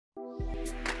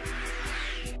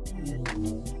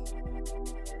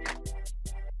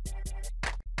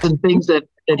And things that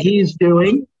he's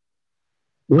doing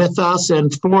with us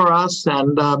and for us,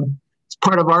 and it's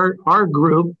part of our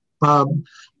group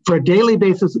for a daily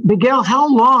basis. Miguel, how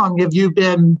long have you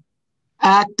been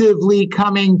actively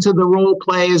coming to the role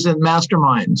plays and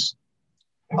masterminds?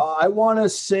 I want to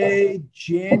say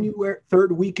January,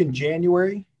 third week in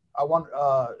January.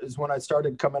 Is when I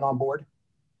started coming on board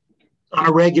on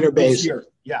a regular basis. This year.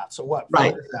 Yeah. So what?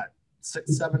 Right. What is that?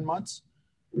 6-7 months?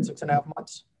 6.5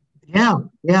 months? Yeah.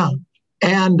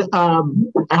 And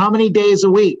how many days a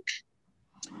week?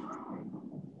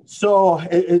 So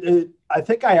I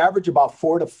think I average about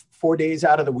 4 days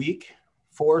out of the week.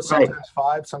 4, sometimes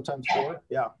 5, sometimes 4.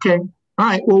 Yeah. Okay. All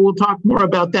right. Well, we'll talk more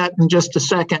about that in just a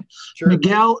second. Sure.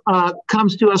 Miguel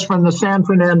comes to us from the San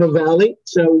Fernando Valley.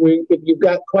 So if you've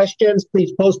got questions,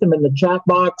 please post them in the chat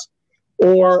box,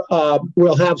 or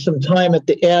we'll have some time at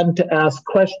the end to ask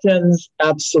questions.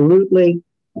 Absolutely.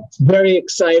 It's very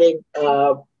exciting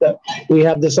that we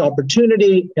have this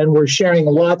opportunity, and we're sharing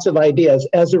lots of ideas.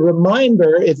 As a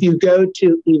reminder, if you go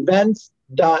to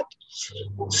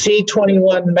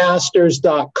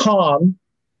events.c21masters.com,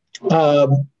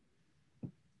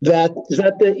 is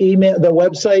that the email, the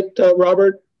website,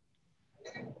 Robert?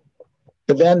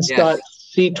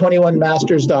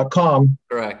 Events.c21masters.com.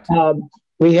 Correct.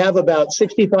 We have about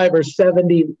 65 or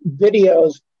 70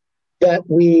 videos that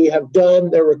we have done.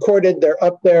 They're recorded. They're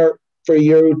up there for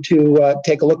you to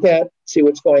take a look at, see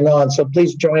what's going on. So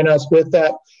please join us with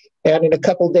that. And in a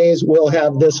couple of days, we'll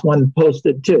have this one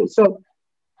posted too. So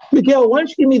Miguel, why don't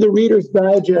you give me the Reader's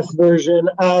Digest version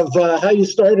of how you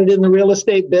started in the real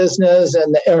estate business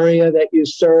and the area that you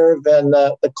serve and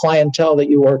the clientele that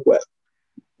you work with?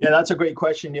 Yeah, that's a great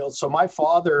question, Neil. So my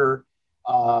father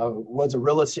was a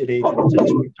real estate agent.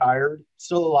 He's retired,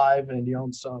 still alive, and he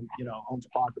owns owns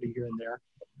property here and there.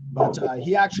 But I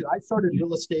started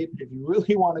real estate. If you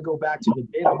really want to go back to the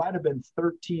date, I might have been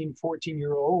 13, 14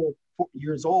 years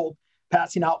old,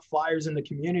 passing out flyers in the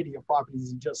community of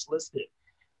properties he just listed.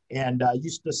 And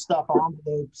used to stuff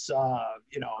envelopes,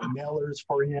 mailers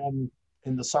for him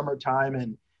in the summertime.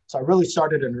 And so I really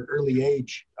started at an early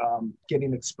age,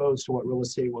 getting exposed to what real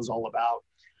estate was all about.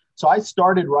 So I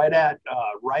started right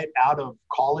out of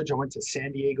college. I went to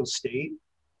San Diego State.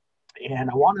 And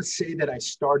I want to say that I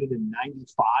started in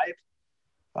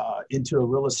 95 into a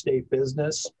real estate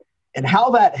business. And how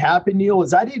that happened, Neil,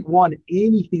 is I didn't want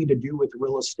anything to do with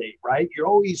real estate, right? You're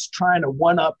always trying to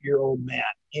one-up your old man.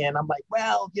 And I'm like,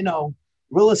 well,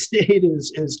 real estate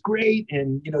is great.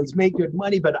 And, he's made good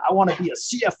money, but I want to be a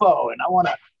CFO and I want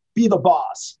to be the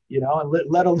boss, and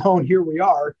let alone here we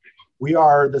are. We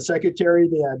are the secretary,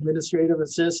 the administrative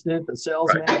assistant, the sales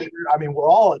manager. I mean, we're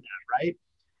all of that, right?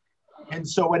 And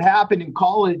so what happened in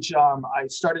college, I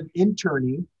started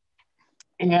interning.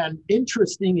 And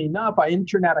interesting enough, I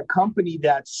interned at a company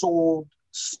that sold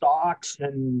stocks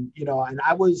and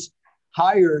I was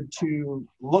hired to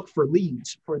look for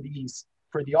leads for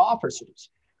the officers.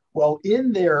 Well,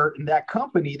 in that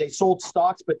company, they sold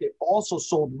stocks, but they also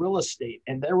sold real estate,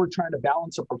 and they were trying to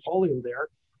balance a portfolio there.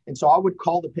 And so I would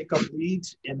call to pick up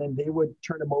leads, and then they would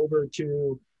turn them over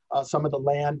to some of the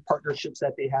land partnerships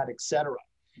that they had, et cetera.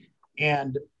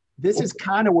 And this is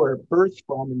kind of where it birthed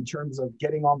from in terms of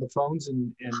getting on the phones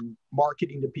and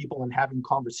marketing to people and having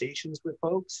conversations with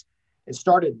folks. It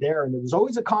started there. And there was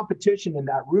always a competition in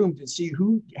that room to see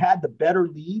who had the better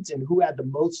leads and who had the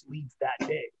most leads that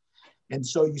day. And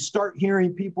so you start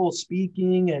hearing people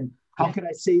speaking and how can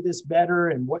I say this better?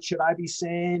 And what should I be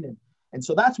saying? And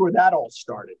so that's where that all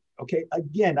started. Okay.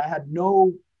 Again, I had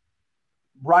no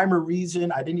rhyme or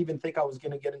reason. I didn't even think I was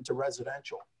going to get into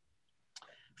residential.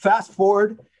 Fast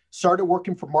forward, started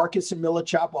working for Marcus and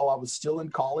Millichap while I was still in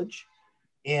college.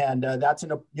 And that's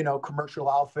in a, commercial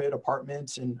outfit,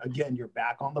 apartments. And again, you're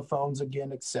back on the phones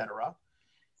again, et cetera.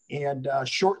 And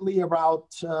shortly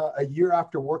about a year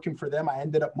after working for them, I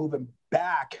ended up moving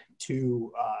back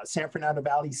to San Fernando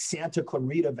Valley, Santa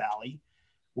Clarita Valley,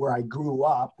 where I grew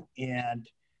up. And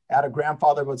I had a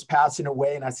grandfather who was passing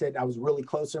away. And I said, I was really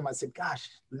close to him. I said, gosh,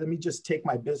 let me just take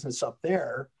my business up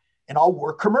there and I'll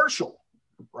work commercial.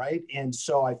 Right. And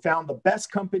so I found the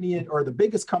best company or the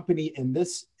biggest company in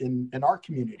our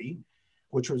community,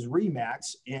 which was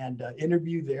Remax, and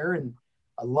interviewed there. And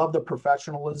I love the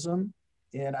professionalism.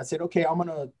 And I said, okay, I'm going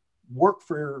to work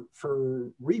for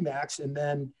Remax and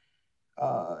then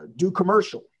do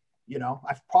commercial.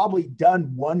 I've probably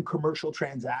done one commercial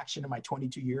transaction in my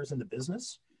 22 years in the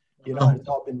business. It's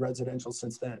all been residential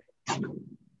since then.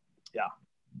 Yeah.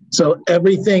 So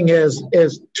everything is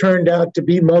turned out to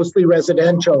be mostly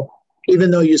residential.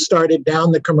 even though you started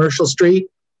down the commercial street?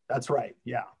 That's right.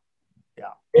 Yeah.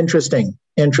 Yeah. Interesting.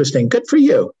 Good for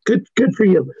you. Good for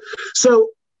you. So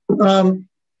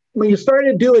when you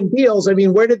started doing deals, I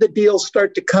mean, where did the deals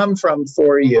start to come from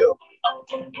for you?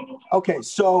 Okay.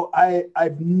 So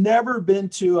I've never been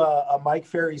to a Mike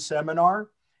Ferry seminar,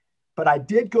 but I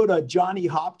did go to Johnny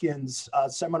Hopkins'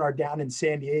 seminar down in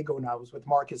San Diego when I was with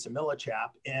Marcus and Millichap,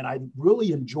 and I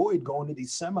really enjoyed going to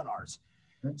these seminars.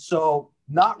 So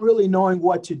not really knowing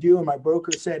what to do, and my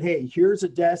broker said, hey, here's a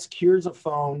desk, here's a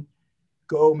phone,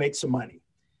 go make some money.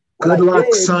 Good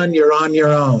luck, son, you're on your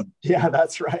own. Yeah,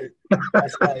 that's right.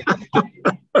 That's right.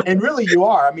 And really you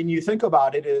are. I mean, you think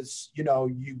about it is, you know,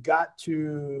 you got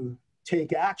to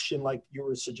take action, like you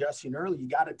were suggesting earlier. You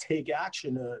got to take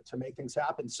action to make things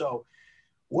happen. So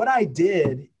what I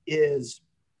did is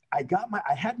I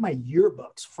had my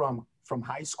yearbooks from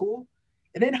high school.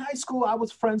 And in high school, I was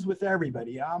friends with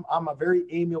everybody. I'm a very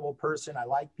amiable person. I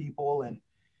like people.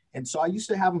 And so I used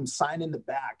to have them sign in the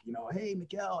back, you know, hey,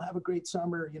 Miguel, have a great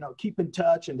summer, you know, keep in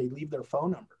touch. And they leave their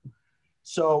phone number.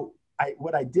 So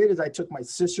what I did is I took my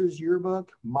sister's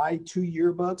yearbook, my 2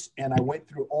 yearbooks, and I went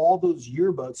through all those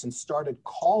yearbooks and started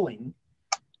calling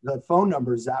the phone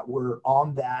numbers that were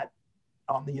on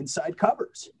the inside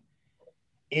covers.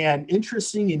 And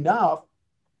interesting enough,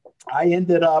 I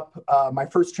ended up, my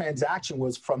first transaction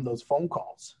was from those phone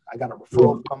calls. I got a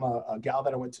referral from a gal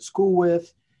that I went to school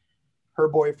with. Her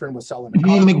boyfriend was selling a car.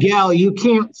 Hey, Miguel, you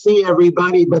can't see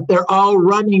everybody, but they're all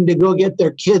running to go get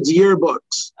their kids'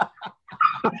 yearbooks.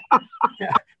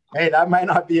 Yeah. Hey, that might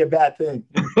not be a bad thing.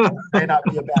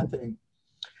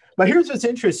 But here's what's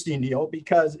interesting, Neil,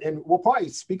 because, and we'll probably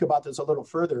speak about this a little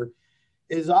further,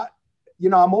 is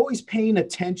I'm always paying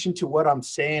attention to what I'm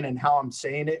saying and how I'm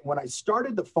saying it. When I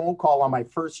started the phone call on my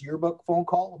first yearbook phone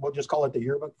call, we'll just call it the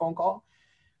yearbook phone call,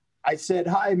 I said,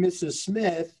 hi, Mrs.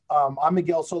 Smith. I'm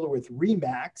Miguel Solar with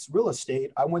Remax Real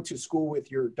Estate. I went to school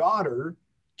with your daughter.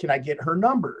 Can I get her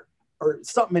number? Or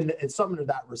something to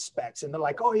that respects. And they're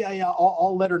like, oh, yeah,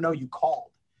 I'll let her know you called.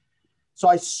 So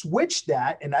I switched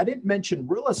that, and I didn't mention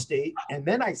real estate. And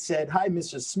then I said, hi,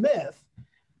 Mrs. Smith.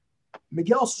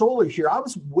 Miguel Solar here. I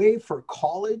was away for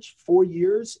college 4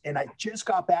 years, and I just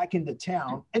got back into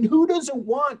town. And who doesn't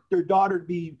want their daughter to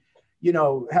be, you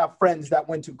know, have friends that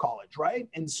went to college, right?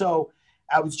 And so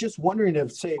I was just wondering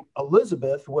if, say,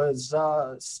 Elizabeth was,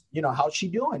 how's she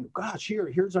doing? Gosh,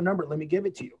 here's her number. Let me give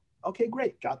it to you. Okay,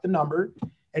 great. Got the number.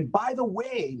 And by the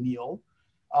way, Neil,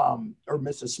 or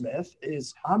Mrs. Smith,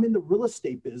 I'm in the real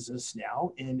estate business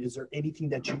now. And is there anything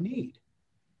that you need?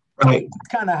 Right. That's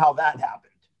kind of how that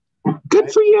happened. Good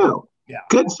right? for you. Yeah.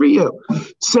 Good for you.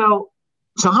 So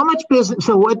how much business?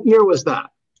 So what year was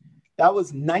that? That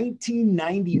was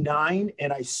 1999.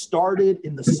 And I started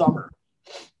in the summer.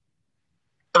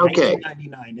 Okay.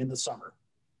 1999 in the summer.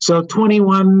 So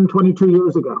 21, 22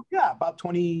 years ago. Yeah, about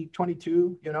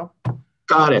 2022, you know.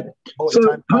 Got it.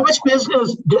 So how much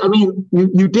business, I mean,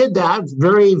 you did that,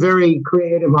 very, very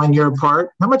creative on your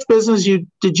part. How much business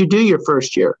did you do your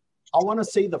first year? I want to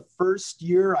say the first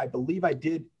year, I believe I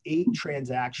did 8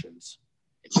 transactions.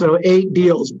 So 8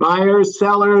 deals, buyers,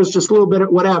 sellers, just a little bit of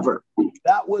whatever.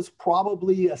 That was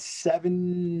probably a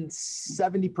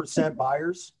 70%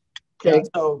 buyers. Okay. Yeah,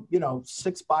 so,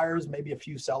 6 buyers, maybe a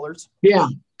few sellers. Yeah,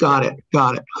 got it.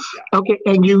 Yeah. Okay,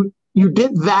 and you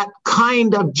did that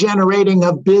kind of generating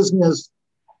of business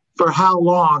for how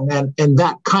long and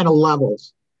that kind of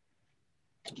levels?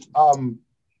 I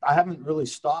haven't really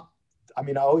stopped. I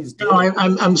mean, I always do. No,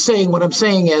 I'm saying, what I'm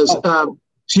saying is, so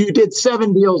you did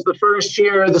 7 deals the first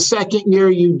year. The second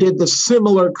year, you did the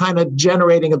similar kind of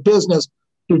generating of business.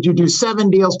 Did you do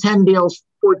 7 deals, 10 deals,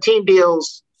 14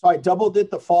 deals? So I doubled it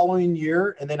the following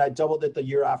year, and then I doubled it the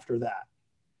year after that.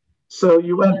 So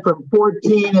you went from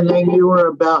 14, and then you were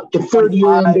about the third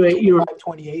year into it, you were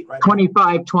 28, right?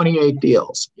 25, 28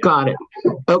 deals. Yeah. Got it.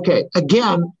 Okay.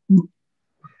 Again,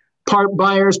 part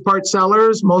buyers, part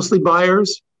sellers, mostly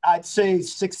buyers. I'd say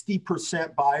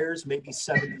 60% buyers, maybe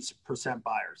 70%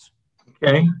 buyers.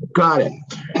 Okay. Got it.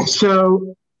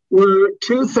 So we're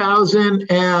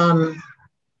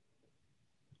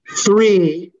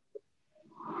 2003.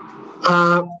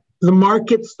 The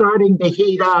market's starting to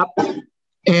heat up,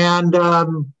 and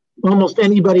almost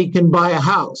anybody can buy a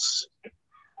house.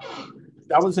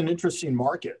 That was an interesting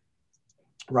market,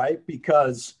 right?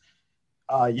 Because,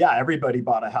 everybody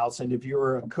bought a house. And if you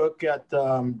were a cook at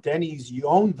Denny's, you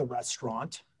owned the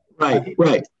restaurant. Right.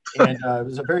 And it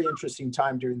was a very interesting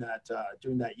time during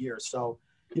that year. So,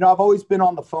 I've always been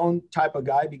on the phone type of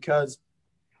guy, because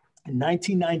in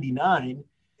 1999,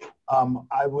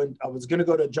 I was going to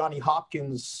go to Johnny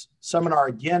Hopkins seminar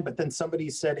again, but then somebody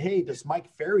said, hey, this Mike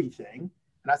Ferry thing.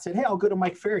 And I said, hey, I'll go to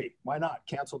Mike Ferry. Why not?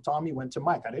 Cancel Tommy, went to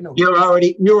Mike. I didn't know. You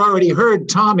already heard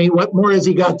Tommy. What more has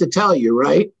he got to tell you,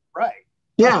 right? Right.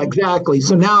 Yeah, exactly.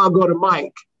 So now I'll go to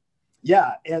Mike.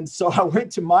 Yeah. And so I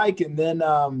went to Mike, and then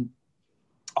on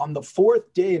the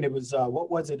fourth day, and it was,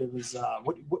 what was it? It was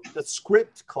what the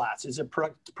script class. Is it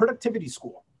productivity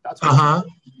school? That's what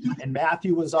and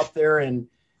Matthew was up there. And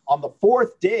on the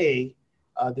fourth day,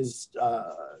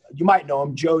 you might know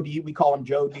him, Joe D. We call him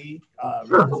Joe D.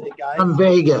 Real estate guy from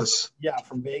Vegas. Yeah,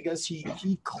 from Vegas.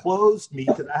 He closed me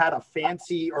because I had a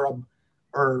fancy or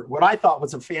what I thought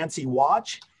was a fancy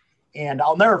watch, and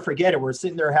I'll never forget it. We're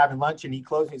sitting there having lunch, and he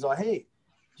closed me. He's like, "Hey,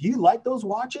 do you like those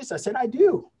watches?" I said, "I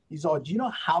do." He's like, "Do you know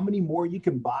how many more you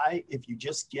can buy if you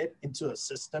just get into a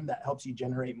system that helps you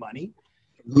generate money?"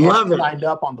 Love it. Signed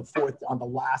up on the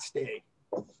last day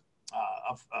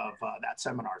of that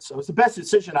seminar. So it's the best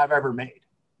decision I've ever made.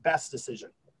 Best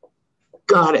decision.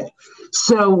 Got it.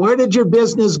 So where did your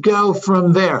business go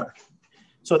from there?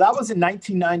 So that was in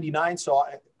 1999. So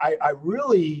I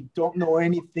really don't know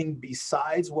anything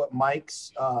besides what Mike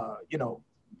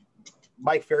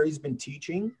Ferry's been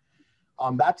teaching.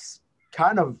 That's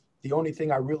kind of the only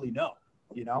thing I really know,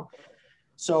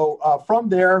 So from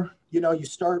there, you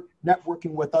start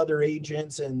networking with other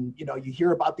agents, and, you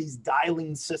hear about these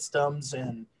dialing systems.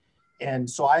 And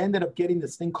so I ended up getting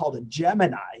this thing called a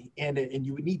Gemini, and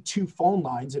you would need 2 phone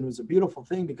lines. And it was a beautiful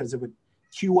thing because it would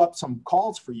queue up some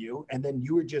calls for you. And then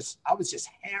I was just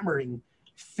hammering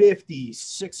 50,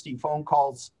 60 phone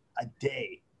calls a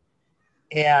day.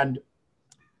 And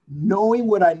knowing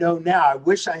what I know now, I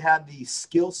wish I had the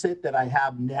skill set that I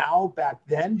have now back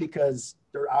then, because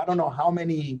I don't know how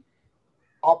many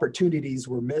opportunities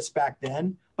were missed back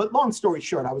then. But long story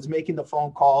short, I was making the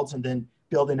phone calls and then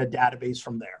building a database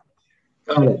from there.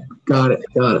 Got it.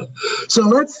 So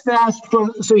let's fast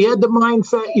forward. So you had the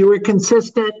mindset, you were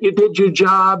consistent, you did your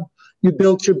job, you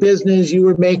built your business, you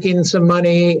were making some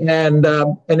money and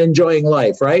enjoying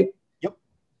life, right? Yep.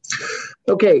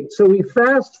 Okay, so we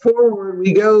fast forward,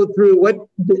 we go through what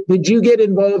did you get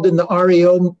involved in the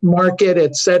REO market,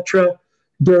 etc.,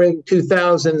 during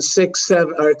 2006,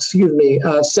 7,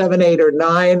 8, or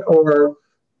 9, or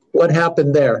what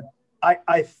happened there?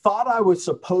 I thought I was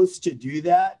supposed to do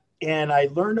that. And I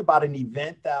learned about an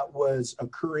event that was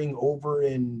occurring over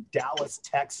in Dallas,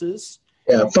 Texas.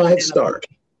 Yeah, 5-star.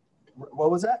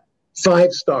 What was that?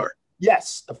 5-star.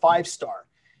 Yes, the 5-star.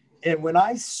 And when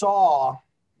I saw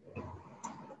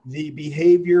the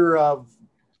behavior of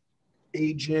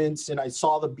agents, and I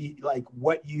saw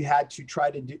what you had to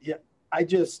try to do, I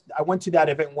went to that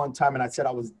event one time and I said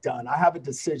I was done. I have a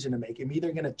decision to make. I'm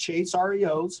either going to chase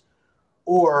REOs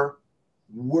or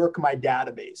work my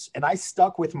database. And I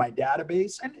stuck with my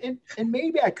database, and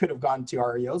maybe I could have gone to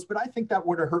REOs, but I think that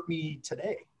would have hurt me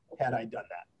today had I done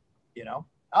that.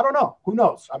 I don't know. Who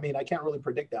knows? I mean, I can't really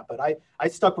predict that, but I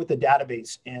stuck with the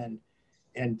database and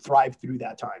thrived through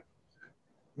that time.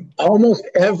 Almost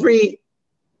every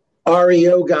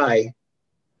REO guy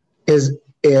is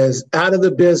out of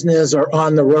the business or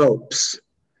on the ropes.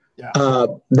 Yeah.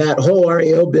 That whole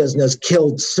REO business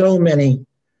killed so many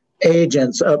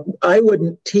agents. I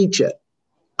wouldn't teach it.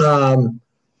 And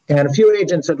a few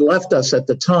agents had left us at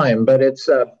the time, but it's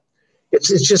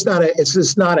just not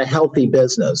a healthy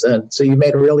business. And so you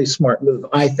made a really smart move,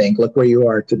 I think. Look where you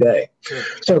are today. Sure.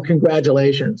 So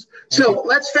congratulations. So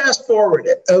let's fast forward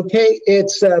it. Okay.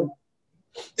 It's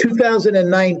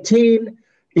 2019.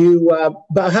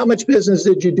 About how much business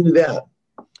did you do then?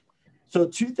 So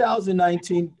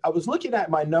 2019, I was looking at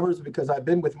my numbers because I've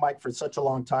been with Mike for such a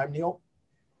long time, Neil.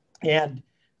 And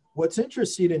what's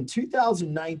interesting in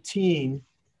 2019,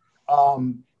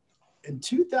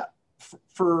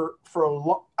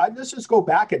 let's just go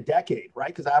back a decade, right?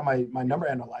 Because I have my number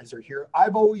analyzer here.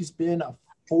 I've always been a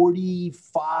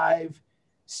 45,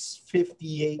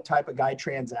 58 type of guy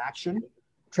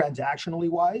transactionally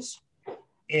wise.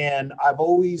 And I've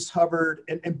always hovered,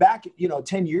 and back,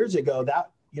 10 years ago,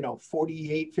 that,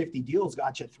 48, 50 deals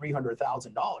got you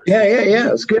 $300,000.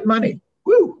 Yeah. It's good money.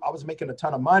 Woo! I was making a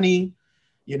ton of money.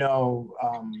 I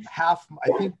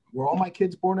think, were all my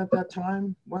kids born at that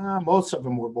time? Well, most of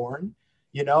them were born.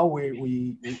 I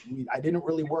didn't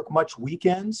really work much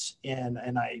weekends, and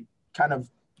I kind of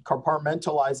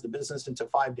compartmentalized the business into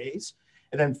 5 days.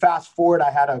 And then fast forward, I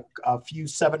had a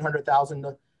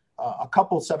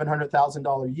couple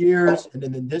 $700,000 years. And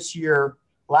then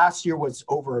last year was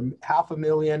over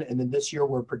 $500,000. And then this year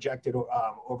we're projected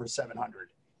over 700.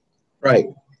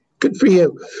 Right. Good for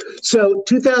you. So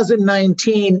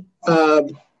 2019,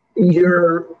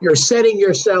 you're setting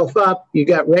yourself up. You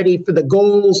got ready for the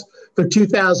goals for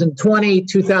 2020,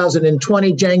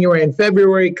 January and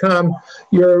February come.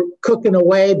 You're cooking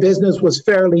away. Business was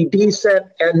fairly decent,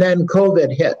 and then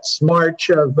COVID hits March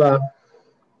of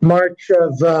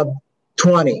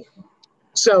 20.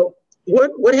 So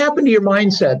what happened to your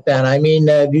mindset then? I mean,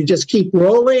 you just keep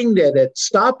rolling? Did it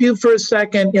stop you for a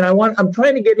second? You know, I'm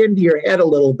trying to get into your head a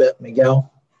little bit, Miguel.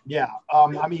 Yeah,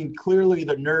 I mean, clearly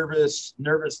the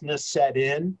nervousness set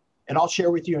in, and I'll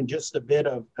share with you in just a bit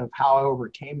of how I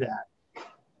overcame that.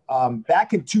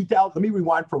 Back in 2000, let me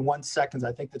rewind for 1 second.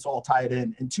 I think that's all tied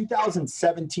in. In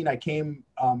 2017, I came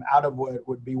out of what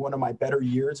would be one of my better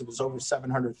years. It was over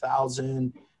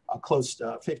 700,000, close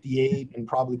to 58, and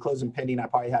probably closing pending. I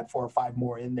probably had 4 or 5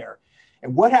 more in there.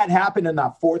 And what had happened in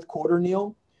that fourth quarter,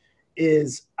 Neil,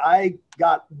 is I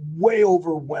got way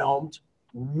overwhelmed,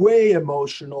 way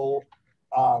emotional.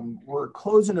 We're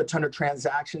closing a ton of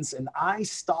transactions, and I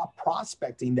stopped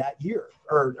prospecting that year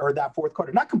or that fourth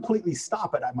quarter. Not completely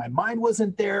stop it. My mind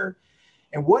wasn't there.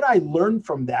 And what I learned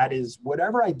from that is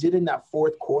whatever I did in that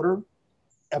fourth quarter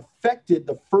affected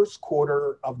the first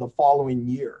quarter of the following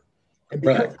year. And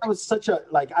because I was such a,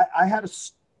 like, I had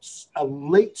a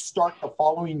late start the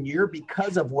following year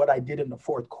because of what I did in the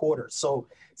fourth quarter. So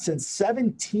since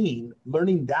 17,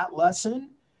 learning that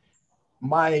lesson,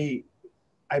 I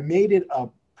made it a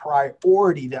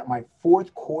priority that my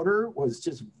fourth quarter was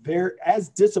just very as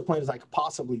disciplined as I could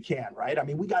possibly can, right? I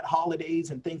mean, we got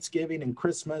holidays and Thanksgiving and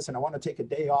Christmas, and I want to take a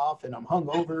day off and I'm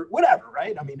hungover, whatever,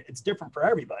 right? I mean, it's different for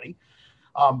everybody.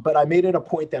 But I made it a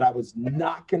point that I was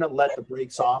not going to let the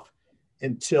brakes off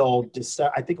until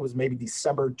December. I think it was maybe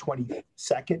December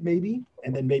 22nd, maybe,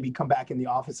 and then maybe come back in the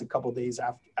office a couple of days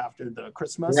after the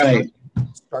Christmas, right?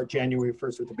 Start January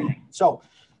 1st with the bang. So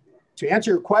to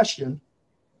answer your question,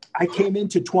 I came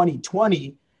into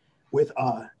 2020 with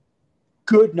a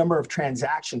good number of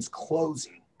transactions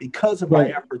closing because of my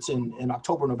efforts in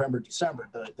October, November, December,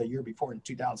 the year before in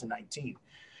 2019.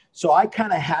 So I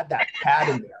kind of had that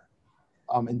pattern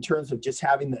there in terms of just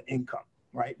having the income,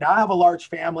 right? Now I have a large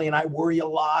family and I worry a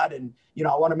lot, and, you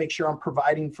know, I want to make sure I'm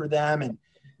providing for them. And,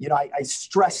 you know, I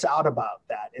stress out about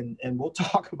that, and we'll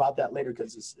talk about that later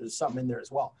because there's something in there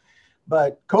as well.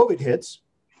 But COVID hits,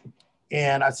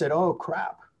 and I said, oh,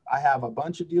 crap. I have a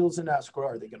bunch of deals in escrow.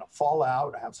 Are they going to fall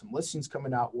out? I have some listings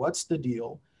coming out. What's the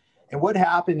deal? And what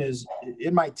happened is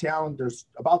in my town, there's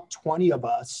about 20 of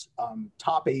us,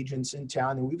 top agents in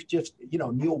town. And we've just, you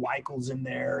know, Neil Weichel's in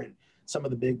there and some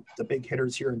of the big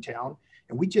hitters here in town.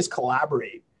 And we just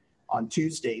collaborate on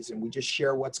Tuesdays, and we just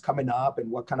share what's coming up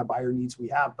and what kind of buyer needs we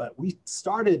have. But we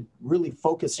started really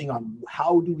focusing on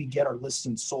how do we get our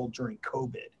listings sold during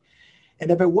COVID. And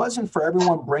if it wasn't for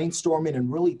everyone brainstorming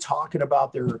and really talking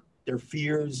about their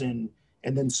fears and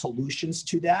then solutions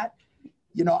to that,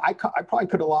 you know, I probably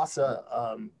could have lost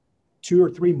 2 or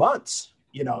 3 months,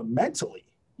 you know, mentally,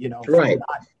 you know, right,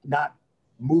 not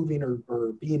moving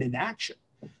or being in action.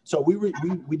 So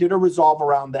we did a resolve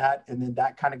around that, and then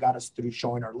that kind of got us through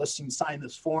showing our listing, sign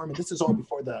this form, and this is all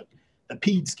before the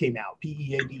PEDs came out,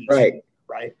 PEADs,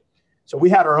 right? So we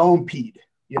had our own PED,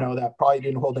 you know, that probably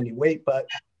didn't hold any weight, but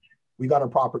we got our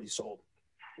property sold.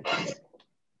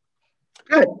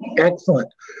 Good,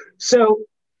 excellent. So,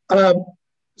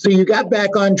 so you got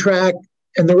back on track,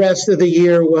 and the rest of the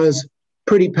year was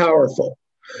pretty powerful.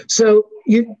 So,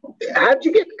 how'd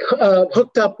you get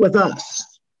hooked up with us?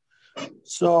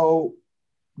 So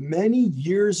many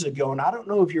years ago, and I don't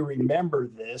know if you remember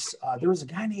this, there was a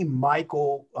guy named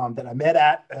Michael that I met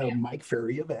at a Mike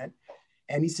Ferry event,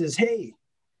 and he says, "Hey,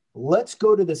 let's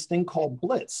go to this thing called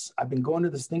Blitz." I've been going to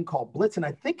this thing called Blitz, and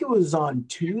I think it was on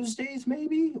Tuesdays,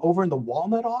 maybe over in the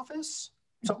Walnut office,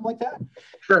 something like that.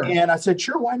 Sure. And I said,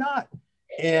 sure, why not?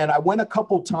 And I went a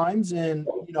couple times, and,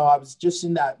 you know, I was just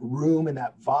in that room and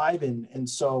that vibe. And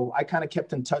so I kind of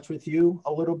kept in touch with you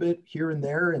a little bit here and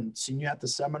there, and seen you at the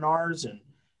seminars and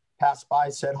passed by,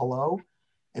 said hello.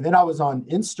 And then I was on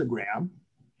Instagram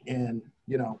and,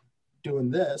 you know,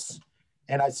 doing this,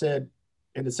 and I said,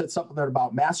 and it said something there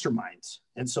about masterminds.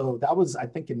 And so that was, I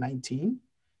think, in 19.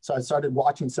 So I started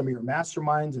watching some of your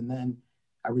masterminds, and then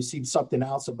I received something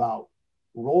else about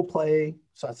role play.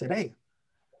 So I said, hey,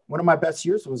 one of my best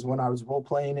years was when I was role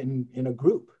playing in a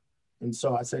group. And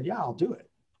so I said, yeah, I'll do it.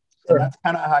 Sure. And that's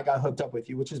kind of how I got hooked up with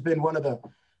you, which has been one of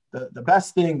the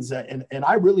best things. And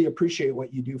I really appreciate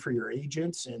what you do for your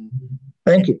agents. And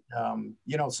thank you.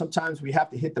 You know, sometimes we have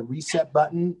to hit the reset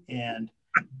button, and,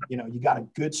 you know, you got a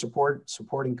good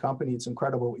supporting company. It's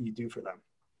incredible what you do for them.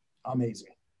 Amazing.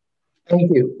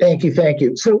 Thank you. Thank you. Thank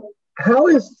you. So how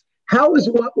is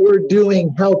what we're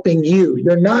doing helping you?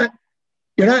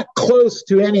 You're you're not close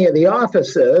to any of the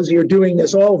offices. You're doing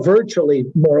this all virtually,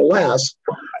 more or less.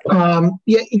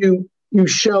 Yet you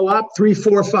show up 3,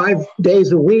 4, 5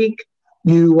 days a week.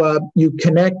 You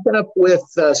connect up with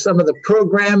some of the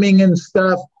programming and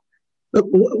stuff.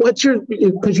 What's your,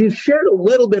 because you shared a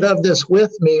little bit of this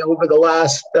with me over the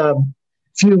last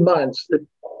few months.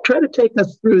 Try to take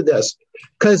us through this,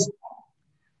 because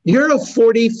you're a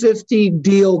 40, 50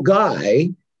 deal guy,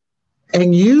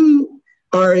 and you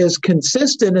are as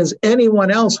consistent as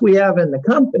anyone else we have in the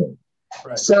company.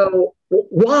 Right. So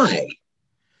why?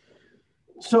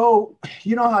 So,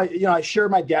 I shared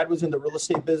my dad was in the real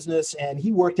estate business, and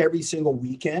he worked every single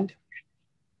weekend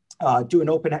doing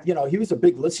open, he was a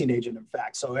big listing agent, in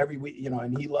fact. So every week,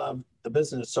 and he loved the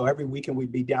business. So every weekend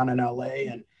we'd be down in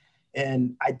LA,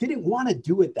 and I didn't want to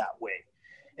do it that way.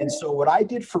 And so what I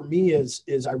did for me is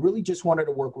I really just wanted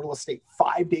to work real estate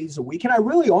 5 days a week. And I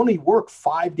really only work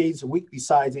 5 days a week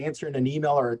besides answering an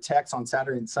email or a text on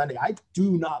Saturday and Sunday. I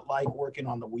do not like working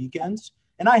on the weekends.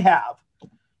 And I have.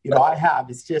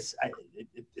 It's just, it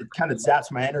kind of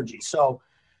zaps my energy. So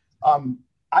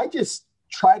I just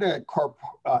try to,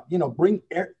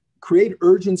 create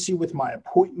urgency with my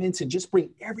appointments and just bring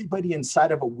everybody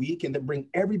inside of a week, and then bring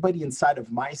everybody inside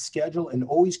of my schedule, and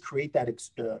always create that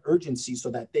urgency so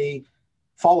that they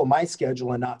follow my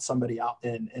schedule and not somebody out,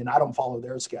 and I don't follow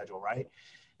their schedule. Right.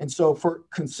 And so for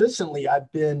consistently,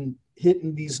 I've been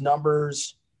hitting these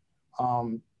numbers.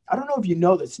 I don't know if you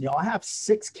know this, Neil, I have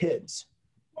 6 kids.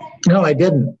 No, I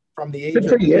didn't. From the age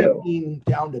of 18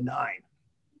 down to 9.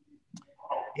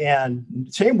 And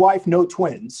same wife, no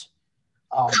twins.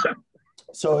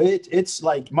 So it's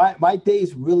like my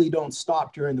days really don't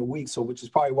stop during the week. So, which is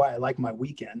probably why I like my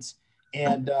weekends.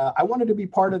 And I wanted to be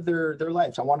part of their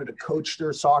lives. I wanted to coach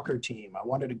their soccer team. I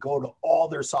wanted to go to all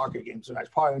their soccer games. And I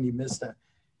probably only missed a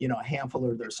handful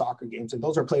of their soccer games, and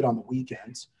those are played on the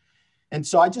weekends. And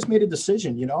so I just made a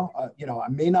decision, I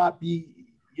may not be,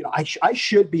 I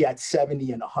should be at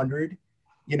 70 and 100,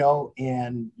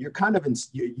 and you're kind of,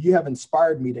 you have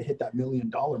inspired me to hit that $1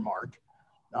 million mark,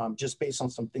 just based on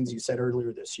some things you said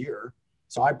earlier this year.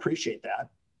 So I appreciate that.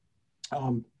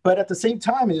 But at the same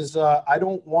time I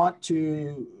don't want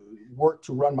to work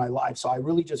to run my life. So I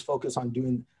really just focus on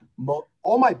doing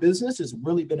all my business has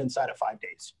really been inside of 5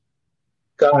 days.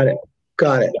 Got it.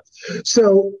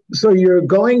 So you're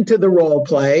going to the role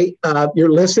play.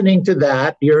 You're listening to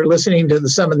that. You're listening to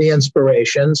some of the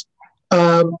inspirations.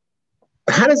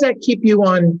 How does that keep you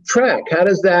on track? How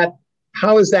is that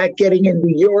getting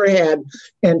into your head?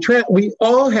 And we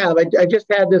all have. I just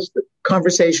had this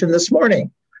conversation this morning.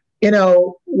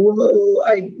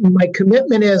 My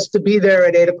commitment is to be there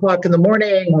at 8 o'clock in the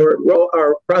morning.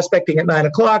 We're prospecting at 9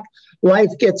 o'clock.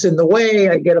 Life gets in the way.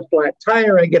 I get a flat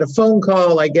tire. I get a phone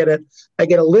call. I get a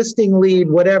listing lead,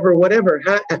 whatever.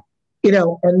 And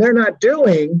they're not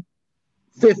doing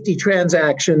 50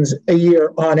 transactions a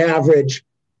year on average.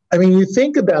 I mean, you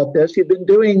think about this. You've been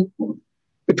doing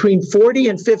between 40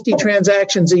 and 50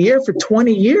 transactions a year for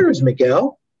 20 years,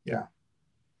 Miguel. Yeah.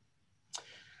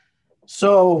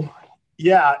 So,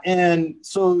 yeah. And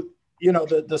so,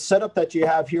 the setup that you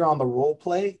have here on the role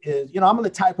play is, I'm the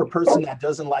type of person that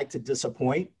doesn't like to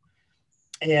disappoint.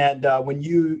 And when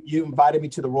you invited me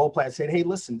to the role play, I said, hey,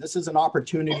 listen, this is an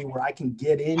opportunity where I can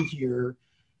get in here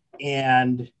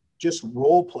and just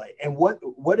role play. And what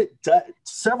it does,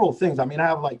 several things. I mean, I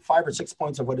have like 5 or 6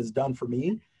 points of what it's done for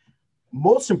me.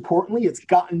 Most importantly, it's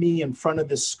gotten me in front of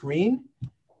this screen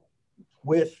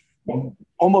with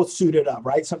almost suited up,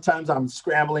 right? Sometimes I'm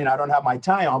scrambling, I don't have my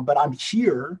tie on, but I'm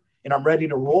here and I'm ready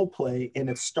to role play, and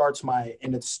it starts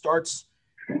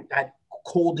that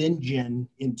cold engine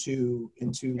into.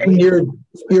 And you're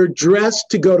dressed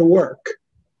to go to work.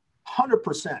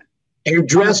 100%. And you're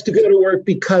dressed to go to work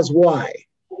because why?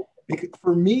 Because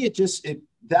for me, it's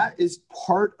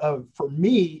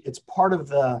part of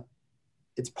the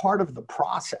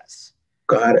process.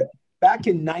 Got it. Back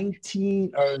in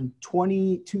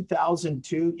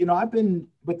 2002, I've been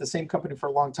with the same company for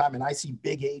a long time, and I see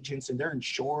big agents and they're in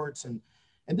shorts, and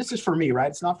this is for me, right?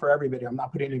 It's not for everybody. I'm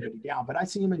not putting anybody down, but I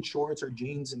see them in shorts or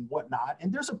jeans and whatnot.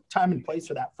 And there's a time and place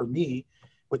for that for me,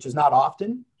 which is not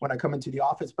often when I come into the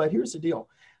office. But here's the deal.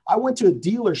 I went to a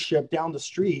dealership down the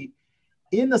street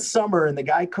in the summer, and the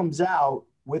guy comes out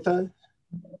with a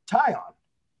tie on.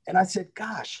 And I said,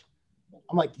 gosh,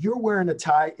 I'm like, you're wearing a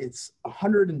tie. It's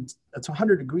 100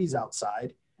 degrees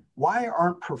outside. Why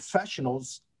aren't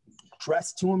professionals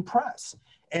dressed to impress?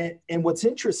 And what's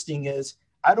interesting is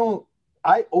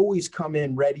I always come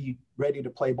in ready to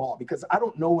play ball, because I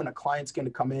don't know when a client's going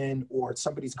to come in or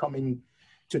somebody's coming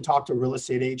to talk to a real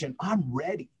estate agent. I'm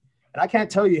ready. And I can't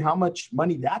tell you how much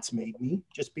money that's made me,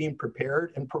 just being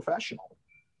prepared and professional.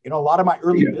 You know, a lot of my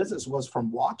early business was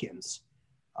from walk-ins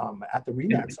at the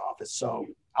Remax office. So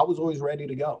I was always ready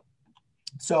to go.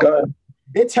 So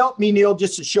it's helped me, Neil,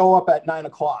 just to show up at 9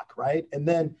 o'clock, right? And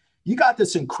then you got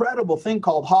this incredible thing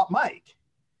called Hot Mic,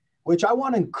 which I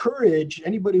want to encourage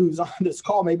anybody who's on this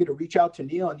call maybe to reach out to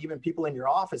Neil and even people in your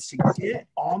office to get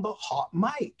on the Hot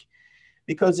Mic,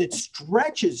 because it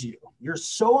stretches you. You're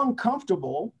so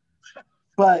uncomfortable,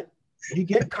 but you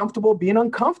get comfortable being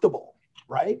uncomfortable,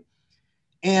 right?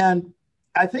 And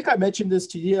I think I mentioned this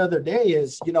to you the other day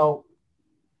is, you know,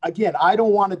 again, I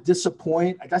don't want to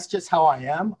disappoint. That's just how I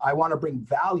am. I want to bring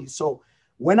value. So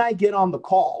when I get on the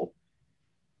call,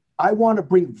 I want to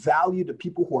bring value to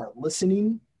people who are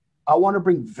listening. I want to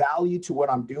bring value to what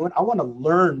I'm doing. I want to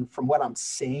learn from what I'm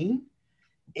saying.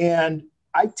 And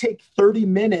I take 30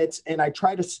 minutes and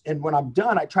and when I'm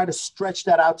done, I try to stretch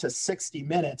that out to 60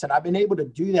 minutes. And I've been able to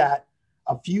do that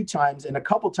a few times, and a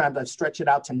couple times I've stretched it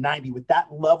out to 90 with that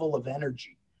level of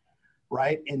energy,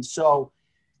 right? And so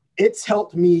it's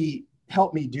helped me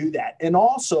do that. And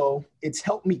also it's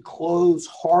helped me close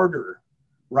harder,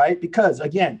 right? Because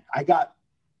again, I got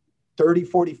 30,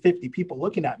 40, 50 people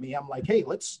looking at me. I'm like, hey,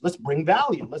 let's bring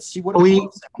value. Let's see what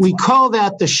we call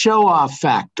that the show off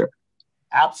factor.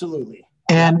 Absolutely.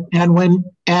 But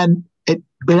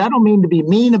I don't mean to be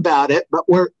mean about it, but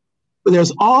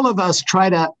there's all of us try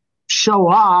to show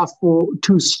off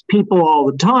to people all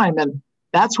the time. And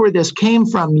that's where this came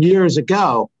from years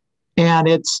ago. And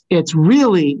it's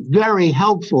really very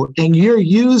helpful, and you're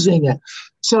using it.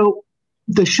 So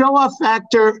the show off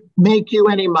factor make you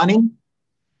any money?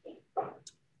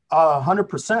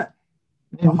 100%.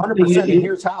 100%. And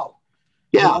here's how.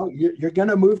 Yeah. You know, you're going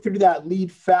to move through that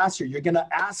lead faster. You're going to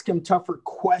ask him tougher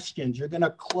questions. You're going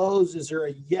to close. Is there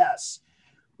a yes?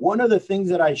 One of the things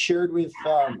that I shared with,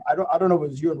 I don't know if it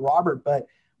was you and Robert, but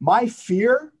my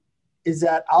fear is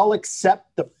that I'll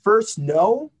accept the first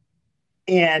no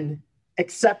and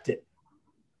accept it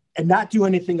and not do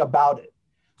anything about it.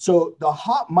 So the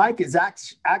Hot Mic has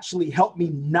actually helped me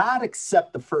not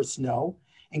accept the first no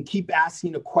and keep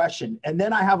asking a question. And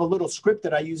then I have a little script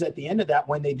that I use at the end of that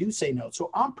when they do say no. So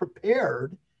I'm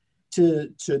prepared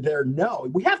to their no.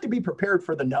 We have to be prepared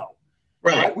for the no.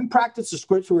 Right. We practice the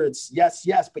scripts where it's yes,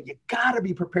 yes, but you got to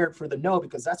be prepared for the no,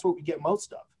 because that's what we get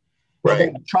most of. Right.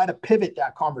 And then try to pivot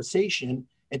that conversation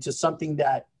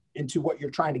into what you're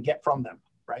trying to get from them.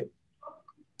 Right.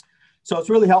 So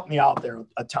it's really helped me out there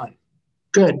a ton.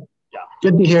 Good. Yeah.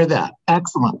 Good to hear that.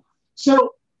 Excellent.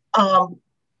 So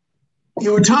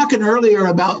you were talking earlier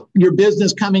about your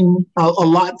business coming a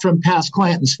lot from past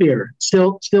client and sphere.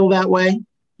 Still that way?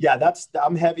 Yeah,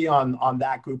 I'm heavy on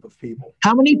that group of people.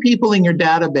 How many people in your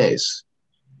database?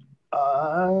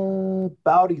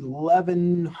 About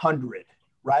 1,100,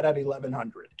 right at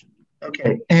 1,100.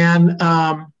 Okay. And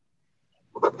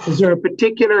is there a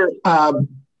particular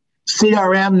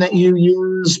CRM that you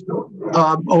use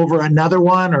over another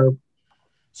one, or?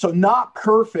 So not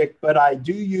perfect, but I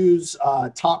do use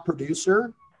Top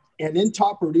Producer. And in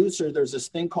Top Producer, there's this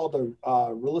thing called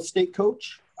a real estate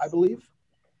coach, I believe.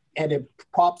 And it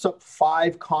pops up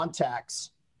 5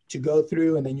 contacts to go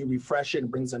through, and then you refresh it and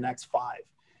brings the next 5.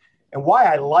 And why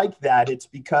I like that, it's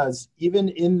because even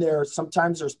in there,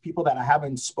 sometimes there's people that I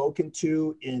haven't spoken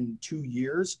to in 2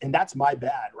 years, and that's my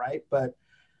bad, right? But,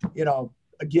 you know,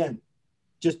 again,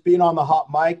 just being on the Hot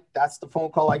Mic, that's the phone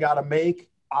call I got to make.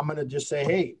 I'm going to just say,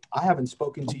 hey, I haven't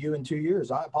spoken to you in 2 years.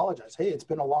 I apologize. Hey, it's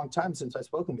been a long time since I've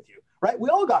spoken with you, right? We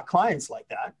all got clients like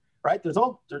that, right?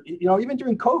 Even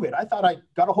during COVID, I thought I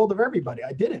got a hold of everybody.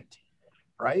 I didn't,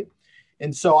 right?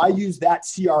 And so I use that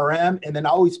CRM, and then I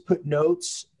always put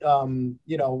notes,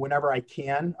 whenever I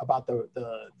can about the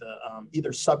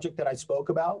either subject that I spoke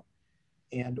about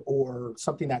or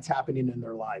something that's happening in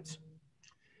their lives.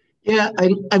 Yeah,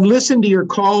 I've listened to your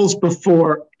calls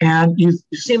before, and you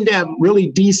seem to have really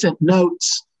decent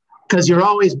notes because you're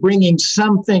always bringing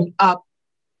something up,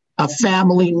 a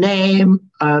family name.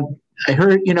 I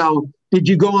heard, did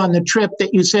you go on the trip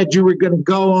that you said you were going to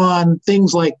go on,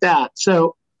 things like that.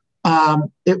 So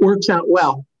it works out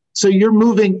well. So you're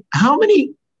moving. How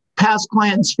many past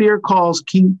client sphere calls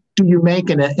do you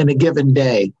make in a given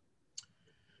day?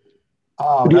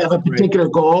 Do you have a particular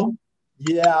goal?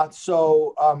 Yeah,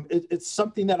 so it's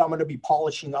something that I'm going to be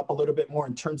polishing up a little bit more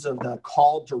in terms of the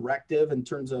call directive, in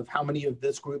terms of how many of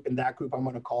this group and that group I'm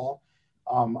going to call.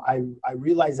 I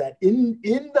realize that in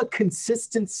the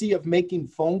consistency of making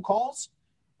phone calls,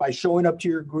 by showing up to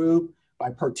your group, by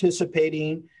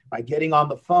participating, by getting on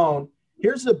the phone,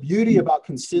 here's the beauty about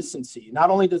consistency.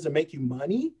 Not only does it make you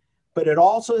money, but it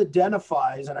also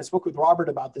identifies, and I spoke with Robert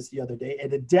about this the other day,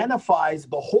 it identifies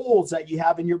the holes that you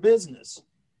have in your business,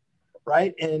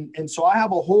 right? And so I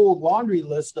have a whole laundry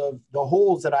list of the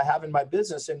holes that I have in my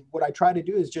business. And what I try to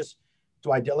do is just,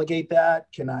 do I delegate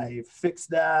that? Can I fix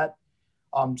that?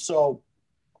 So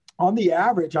on the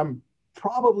average, I'm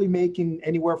probably making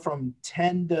anywhere from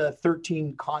 10 to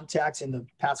 13 contacts in the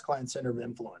past client center of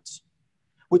influence,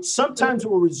 which sometimes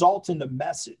will result in a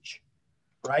message,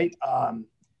 right?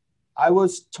 I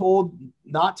was told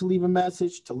not to leave a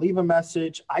message, to leave a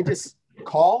message. I just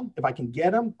call. If I can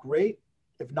get them, great.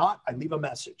 If not, I leave a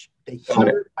message. They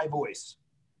hear my voice.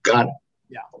 Got it.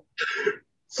 Yeah.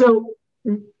 So,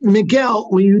 Miguel,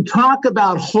 when you talk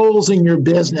about holes in your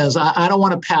business, I don't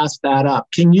want to pass that up.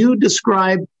 Can you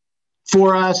describe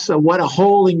for us what a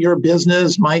hole in your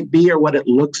business might be or what it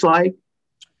looks like?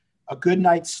 A good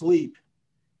night's sleep,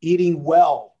 eating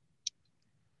well,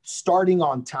 starting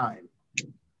on time,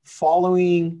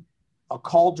 following a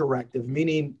call directive,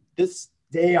 meaning this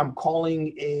day I'm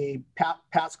calling a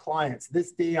past clients.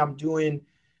 This day I'm doing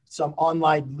some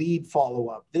online lead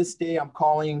follow-up. This day I'm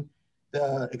calling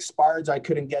the expireds I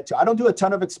couldn't get to. I don't do a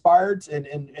ton of expireds,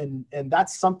 and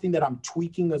that's something that I'm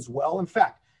tweaking as well. In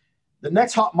fact, the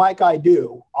next hot mic I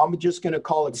do, I'm just going to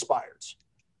call expireds,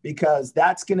 because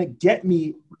that's going to get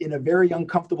me in a very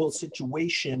uncomfortable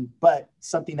situation, but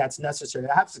something that's necessary.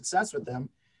 I have success with them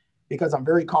because I'm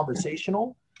very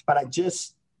conversational, but I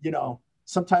just,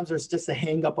 sometimes there's just a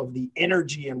hang up of the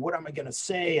energy and what am I going to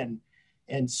say?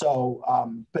 And so,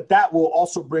 but that will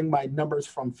also bring my numbers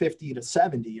from 50 to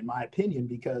 70, in my opinion,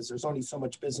 because there's only so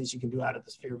much business you can do out of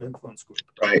the sphere of influence group.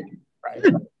 Right. Right.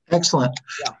 Excellent.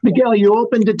 Yeah. Miguel, you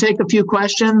open to take a few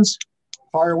questions?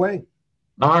 Fire away.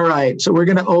 All right. So we're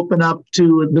going to open up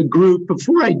to the group.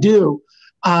 Before I do,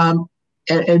 and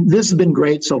this has been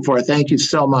great so far. Thank you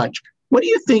so much. What do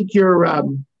you think your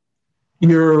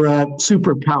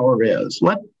superpower is?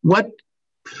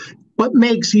 What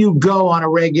makes you go on a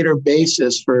regular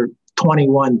basis for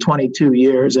 21, 22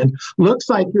 years and looks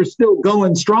like you're still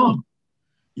going strong?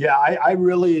 Yeah, I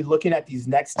really looking at these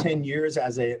next 10 years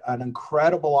as an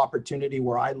incredible opportunity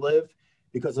where I live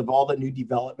because of all the new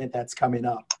development that's coming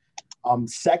up.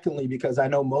 Secondly, because I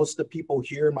know most of the people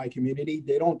here in my community,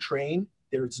 they don't train.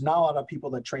 There's not a lot of people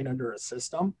that train under a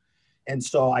system. And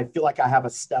so I feel like I have a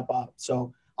step up.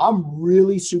 So I'm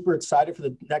really super excited for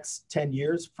the next 10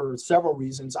 years for several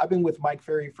reasons. I've been with Mike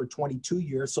Ferry for 22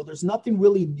 years. So there's nothing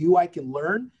really new I can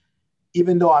learn,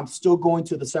 even though I'm still going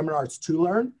to the seminars to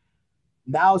learn.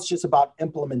 Now it's just about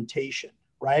implementation,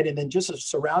 right? And then just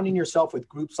surrounding yourself with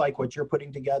groups like what you're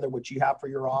putting together, what you have for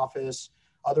your office,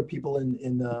 other people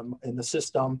in the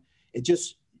system. It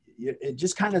just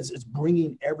kind of is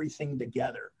bringing everything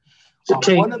together.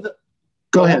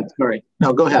 Go ahead. Sorry.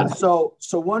 No, go ahead. Yeah, so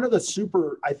one of the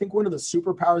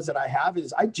superpowers that I have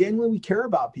is I genuinely care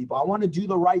about people. I want to do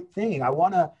the right thing. I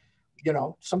want to,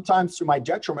 sometimes to my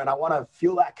detriment, I want to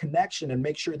feel that connection and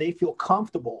make sure they feel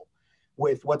comfortable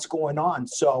with what's going on.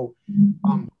 So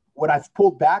what I've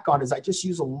pulled back on is I just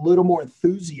use a little more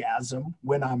enthusiasm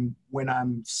when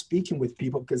I'm speaking with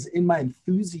people, because in my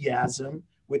enthusiasm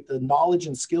with the knowledge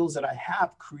and skills that I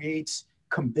have creates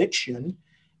conviction,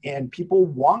 and people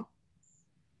want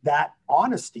that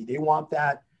honesty. They want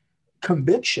that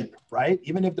conviction, right?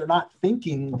 Even if they're not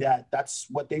thinking that that's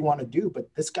what they want to do,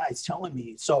 but this guy's telling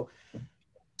me. So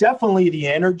definitely the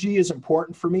energy is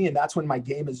important for me, and that's when my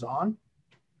game is on.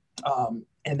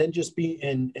 And then just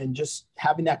just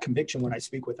having that conviction when I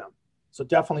speak with them. So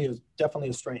definitely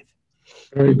a strength.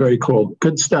 Very, very cool.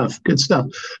 Good stuff. Good stuff.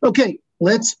 Okay,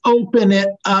 let's open it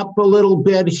up a little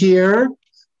bit here.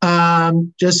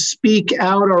 Just speak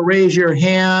out or raise your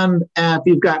hand if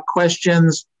you've got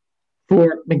questions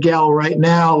for Miguel right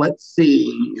now. Let's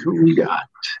see who we got.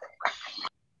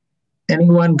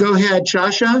 Anyone? Go ahead,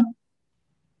 Shasha.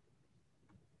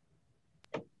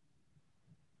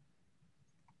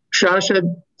 Shasha,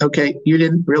 okay, you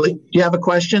didn't really. Do you have a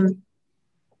question?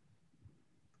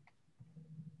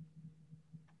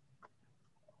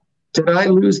 Did I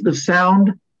lose the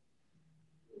sound?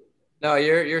 No,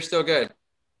 you're still good.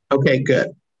 Okay,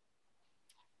 good.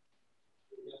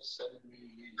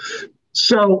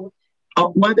 So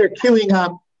while they're queuing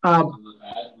up,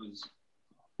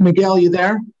 Miguel, you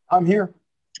there? I'm here.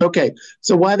 Okay,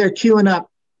 so while they're queuing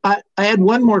up, I had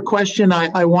one more question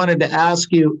I wanted to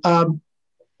ask you.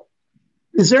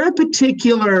 Is there a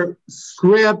particular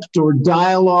script or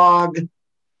dialogue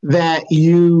that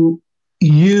you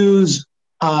use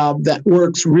that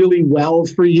works really well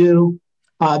for you?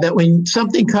 That when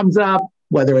something comes up,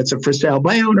 whether it's a for sale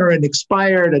by owner, an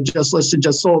expired, a just listed,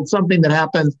 just sold, something that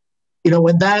happens,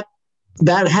 when that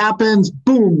that happens,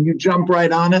 boom, you jump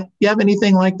right on it. You have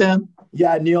anything like that?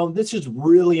 Yeah, Neil, this is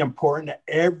really important to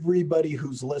everybody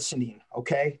who's listening.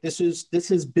 Okay. This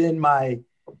has been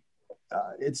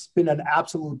it's been an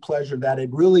absolute pleasure that it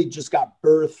really just got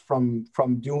birthed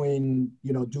from doing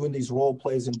these role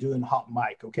plays and doing hot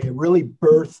mic. Okay. It really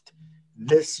birthed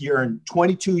this year and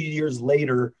 22 years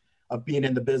later of being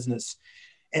in the business.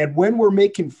 And when we're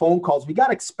making phone calls, we got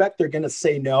to expect they're going to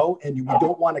say no, and we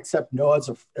don't want to accept no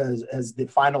as the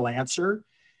final answer.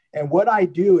 And what I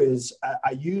do is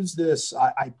I use this,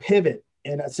 I pivot,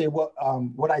 and I say,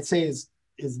 what I say is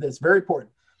this very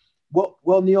important.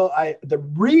 Well, Neil, the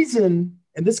reason,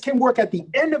 and this can work at the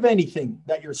end of anything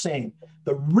that you're saying,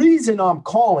 the reason I'm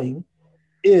calling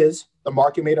is the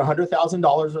market made $100,000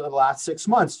 over the last 6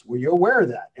 months. Were you aware of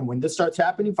that? And when this starts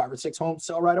happening, 5 or 6 homes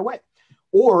sell right away.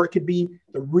 Or it could be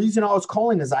the reason I was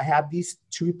calling is I have these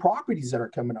 2 properties that are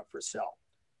coming up for sale.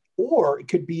 Or it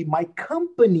could be my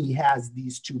company has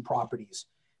these 2 properties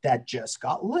that just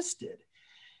got listed.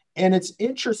 And it's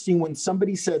interesting when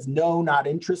somebody says, no, not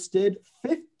interested,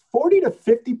 40 to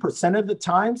 50% of the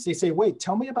times they say, wait,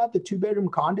 tell me about the 2-bedroom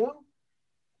condo,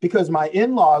 because my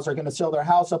in-laws are going to sell their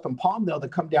house up in Palmdale to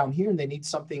come down here and they need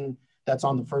something that's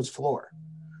on the first floor.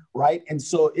 Right. And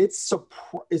so it's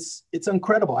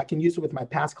incredible. I can use it with my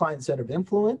past client set of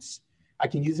influence. I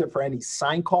can use it for any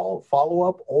sign call,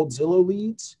 follow-up, old Zillow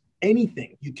leads,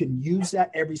 anything. You can use that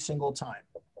every single time.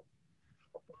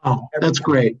 Oh, that's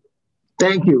great.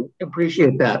 Thank you.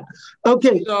 Appreciate that.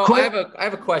 Okay. So I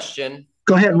have a question.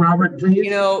 Go ahead, Robert,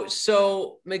 please.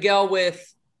 So Miguel,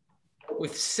 with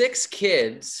 6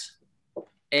 kids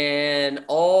and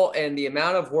the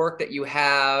amount of work that you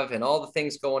have and all the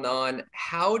things going on,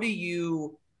 how do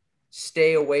you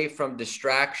stay away from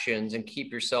distractions and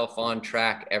keep yourself on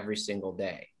track every single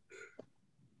day?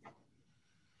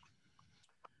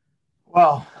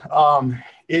 Well,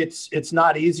 it's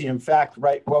not easy. In fact,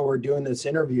 right while we're doing this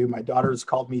interview, my daughter's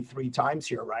called me 3 times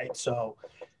here, right? So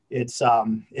it's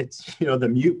the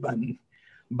mute button.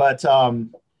 But how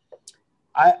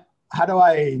do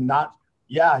I not?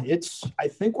 Yeah, it's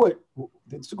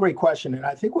a great question. And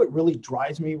I think what really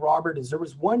drives me, Robert, is there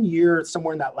was one year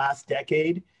somewhere in that last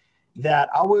decade that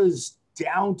I was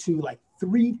down to like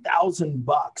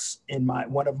 $3,000 in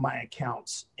one of my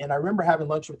accounts. And I remember having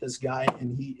lunch with this guy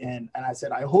and I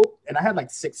said, I hope, and I had like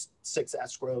six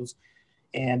escrows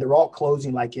and they're all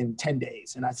closing like in 10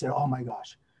 days. And I said, oh my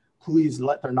gosh, please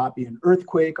let there not be an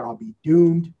earthquake or I'll be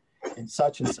doomed and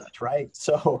such, right?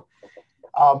 So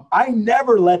I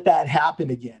never let that happen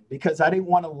again because I didn't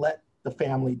want to let the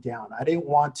family down. I didn't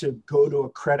want to go to a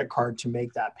credit card to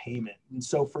make that payment. And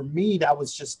so for me, that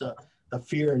was just the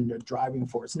fear and the driving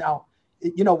force. Now,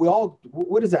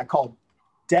 what is that called?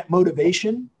 Debt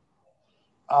motivation.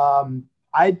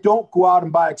 I don't go out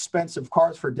and buy expensive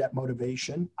cars for debt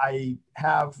motivation. I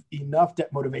have enough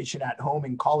debt motivation at home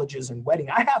in colleges and wedding.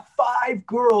 I have 5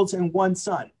 girls and 1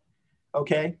 son.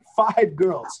 Okay. 5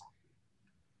 girls.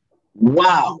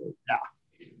 Wow.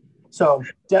 Yeah. So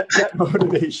debt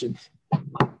motivation.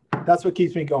 That's what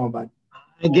keeps me going, bud.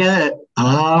 I get it.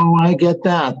 Oh, I get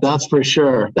that. That's for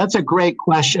sure. That's a great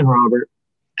question, Robert.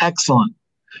 Excellent.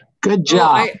 Good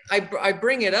job. Well, I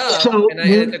bring it up, and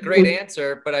it's a great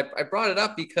answer, but I brought it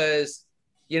up because,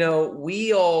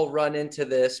 we all run into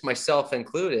this, myself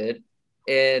included,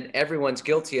 and everyone's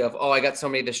guilty of, I got so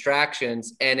many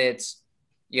distractions, and it's,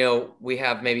 we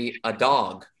have maybe a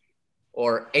dog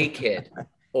or a kid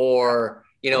or,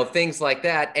 things like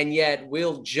that, and yet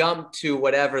we'll jump to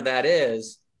whatever that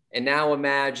is. And now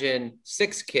imagine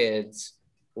 6 kids,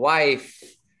 wife,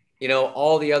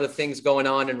 all the other things going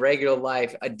on in regular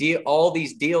life, all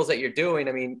these deals that you're doing.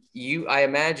 I mean, I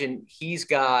imagine he's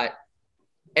got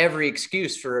every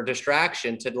excuse for a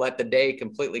distraction to let the day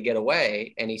completely get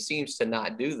away. And he seems to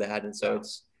not do that. And so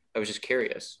I was just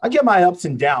curious. I get my ups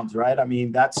and downs, right? I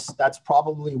mean, that's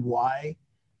probably why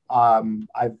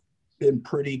I've been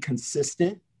pretty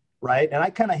consistent. Right. And I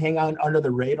kind of hang on under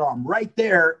the radar. I'm right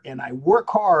there and I work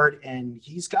hard and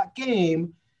he's got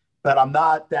game, but I'm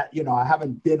not that, I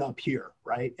haven't been up here.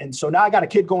 Right. And so now I got a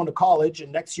kid going to college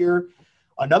and next year,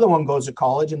 another one goes to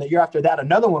college and the year after that,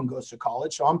 another one goes to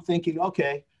college. So I'm thinking,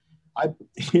 okay,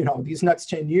 these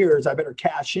next 10 years, I better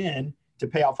cash in to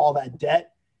pay off all that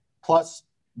debt plus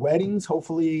weddings.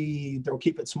 Hopefully they'll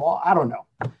keep it small. I don't know.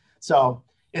 So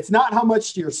it's not how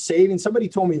much you're saving. Somebody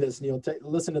told me this, Neil,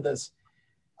 listen to this.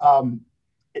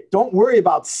 Don't worry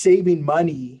about saving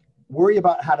money, worry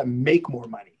about how to make more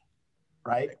money,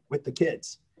 right? With the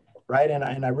kids, right?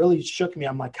 And I really shook me.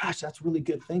 I'm like, gosh, that's really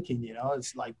good thinking.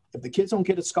 It's like, if the kids don't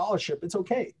get a scholarship, it's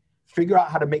okay. Figure out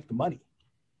how to make the money,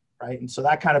 right? And so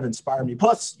that kind of inspired me.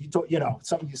 Plus,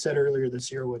 something you said earlier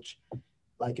this year, which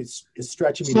like is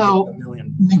stretching me to get to $1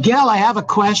 million. Miguel, I have a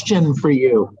question for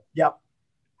you. Yep.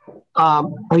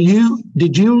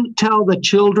 Did you tell the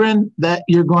children that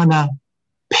you're going to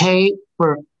pay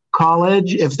for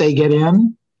college if they get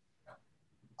in?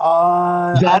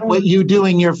 Is that what you do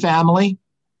in your family?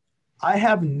 I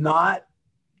have not.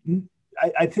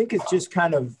 I think it's just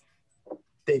kind of,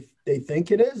 they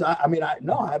think it is. I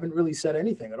haven't really said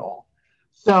anything at all.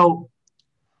 So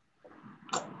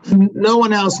no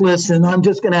one else listen. I'm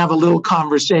just going to have a little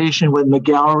conversation with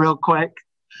Miguel real quick.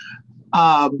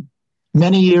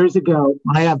 Many years ago,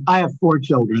 I have 4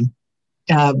 children.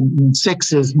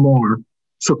 6 is more,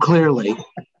 so clearly.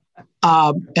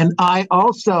 And I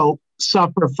also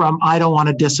suffer from, I don't want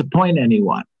to disappoint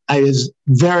anyone. It's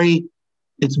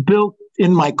built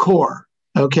in my core,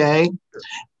 okay?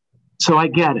 So I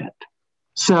get it.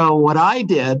 So what I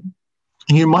did,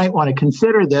 and you might want to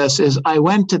consider this, is I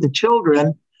went to the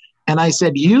children and I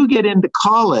said, you get into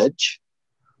college,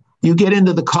 you get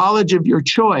into the college of your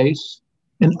choice,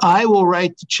 and I will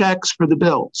write the checks for the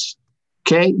bills,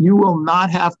 okay? You will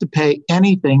not have to pay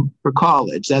anything for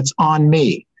college. That's on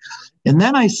me. And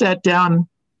then I sat down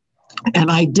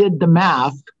and I did the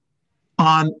math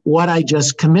on what I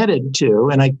just committed to,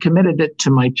 and I committed it to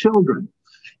my children.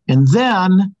 And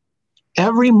then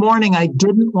every morning I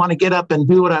didn't want to get up and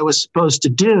do what I was supposed to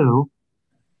do.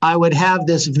 I would have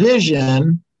this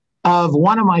vision of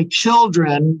one of my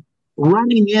children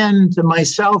running into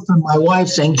myself and my wife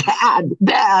saying,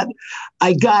 Dad,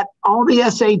 I got all the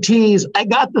SATs, I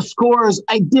got the scores,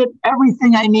 I did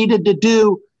everything I needed to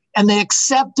do, and they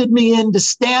accepted me into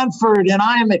Stanford, and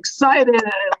I am excited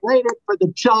and elated for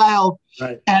the child.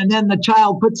 Right. And then the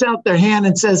child puts out their hand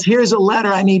and says, here's a letter,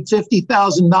 I need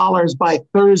 $50,000 by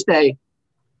Thursday,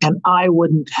 and I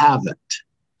wouldn't have it.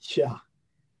 Yeah.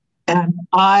 And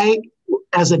I,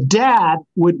 as a dad,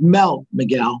 would melt,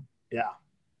 Miguel. Yeah.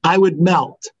 I would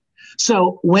melt.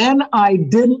 So when I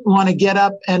didn't want to get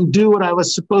up and do what I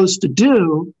was supposed to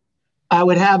do, I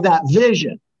would have that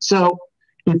vision. So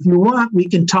if you want, we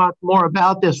can talk more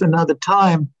about this another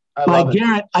time.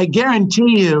 I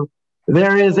guarantee you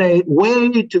there is a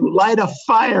way to light a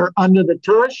fire under the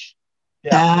tush.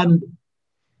 Yeah. And,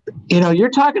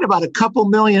 you're talking about a couple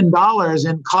 $1 million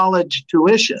in college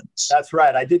tuitions. That's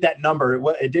right. I did that number.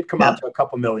 It did come out to a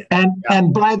couple million.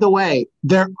 And by the way,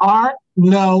 there are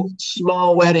no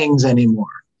small weddings anymore.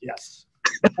 Yes.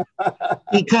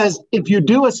 Because if you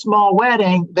do a small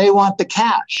wedding, they want the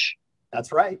cash.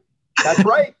 That's right. That's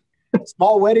right.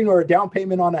 Small wedding or a down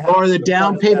payment on the house. Or the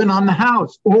down payment on the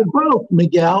house. Or both,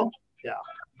 Miguel. Yeah.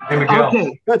 Hey, Miguel.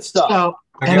 Okay. Good stuff. So,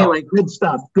 anyway, good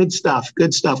stuff.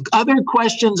 Other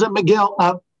questions of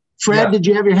Miguel? Fred, Did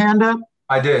you have your hand up?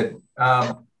 I did.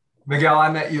 Miguel,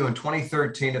 I met you in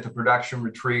 2013 at the production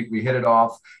retreat. We hit it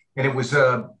off. And it was,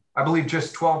 I believe,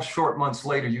 just 12 short months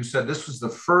later, you said this was the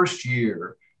first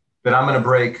year that I'm going to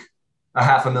break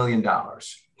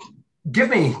 $500,000.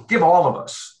 Give all of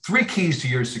us 3 keys to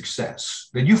your success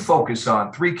that you focus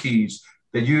on, 3 keys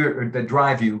that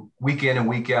drive you week in and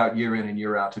week out, year in and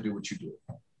year out to do what you do.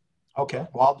 Okay.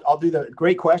 Well, I'll do that.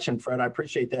 Great question, Fred. I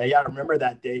appreciate that. Yeah, I remember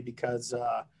that day because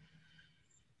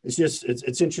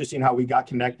it's interesting how we got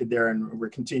connected there, and we're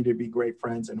continuing to be great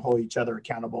friends and hold each other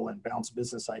accountable and bounce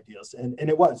business ideas. And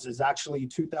it's actually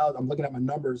 2000. I'm looking at my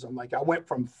numbers. I'm like, I went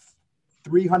from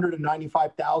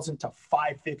 395,000 to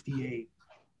 558.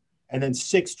 And then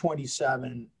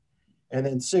 627, and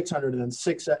then 600, and then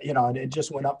 6, and it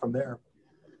just went up from there.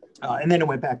 And then it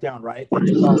went back down, right?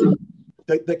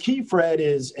 The key, Fred,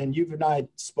 is, and you and I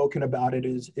spoken about it,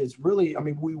 is really,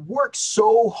 we work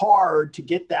so hard to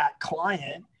get that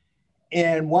client.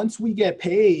 And once we get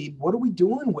paid, what are we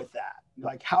doing with that?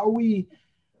 Like, how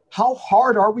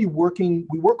hard are we working?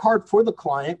 We work hard for the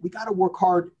client. We got to work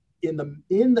hard in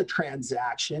the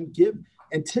transaction,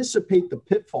 anticipate the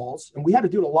pitfalls. And we had to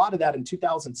do a lot of that in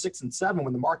 2006 and 2007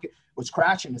 when the market was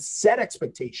crashing, to set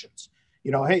expectations.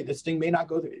 Hey, this thing may not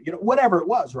go there, whatever it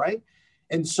was, right?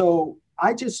 And so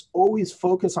I just always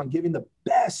focus on giving the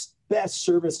best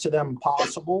service to them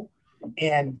possible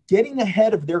and getting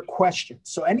ahead of their questions.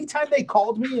 So anytime they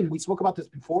called me, and we spoke about this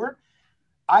before,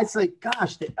 I'd say,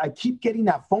 gosh, I keep getting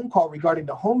that phone call regarding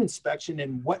the home inspection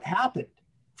and what happened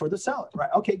for the seller, right?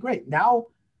 Okay, great. Now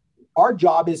our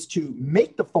job is to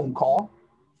make the phone call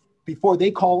before they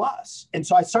call us. And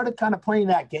so I started kind of playing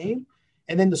that game,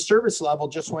 and then the service level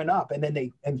just went up, and then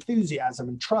the enthusiasm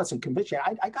and trust and conviction,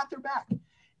 I got their back.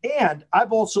 And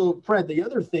I've also, Fred, the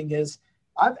other thing is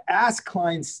I've asked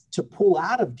clients to pull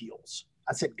out of deals.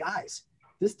 I said, guys,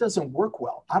 this doesn't work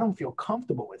well. I don't feel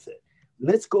comfortable with it.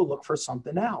 let's go look for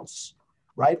something else,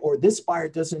 right? Or this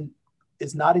buyer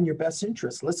is not in your best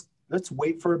interest. Let's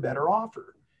wait for a better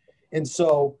offer. And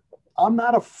so I'm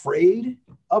not afraid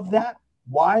of that.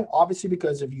 Why? Obviously,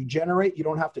 because if you generate, you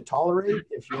don't have to tolerate.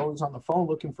 If you're always on the phone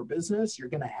looking for business, you're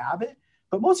going to have it.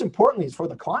 But most importantly, it's for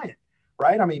the client,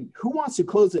 right? I mean, who wants to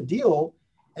close a deal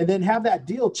and then have that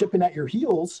deal chipping at your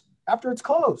heels after it's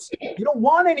closed? You don't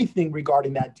want anything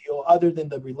regarding that deal other than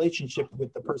the relationship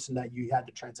with the person that you had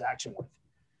the transaction with.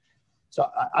 So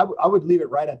I would leave it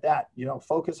right at that.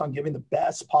 Focus on giving the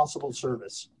best possible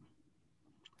service.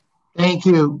 Thank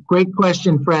you. Great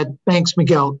question, Fred. Thanks,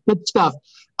 Miguel. Good stuff.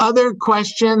 Other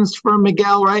questions for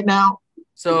Miguel right now?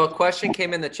 So a question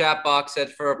came in the chat box,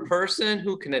 said, for a person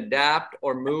who can adapt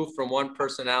or move from one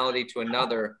personality to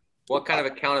another, what kind of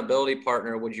accountability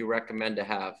partner would you recommend to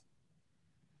have?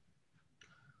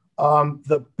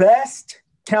 The best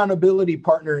accountability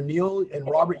partner, Neil and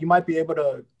Robert, you might be able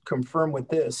to confirm with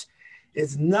this,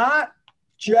 is not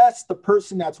just the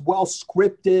person that's well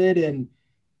scripted, and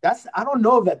I don't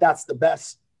know that that's the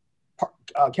best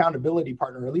accountability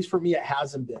partner. At least for me, it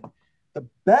hasn't been. The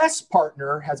best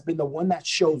partner has been the one that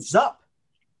shows up.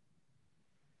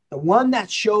 The one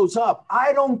that shows up.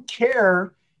 I don't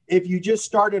care if you just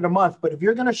started a month, but if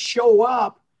you're going to show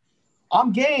up,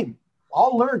 I'm game.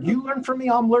 I'll learn. You learn from me.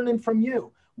 I'm learning from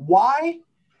you. Why?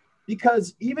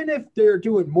 Because even if they're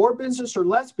doing more business or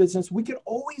less business, we can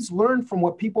always learn from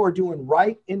what people are doing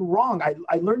right and wrong. I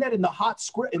learned that in the hot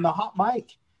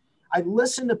mic. I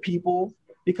listen to people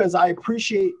because I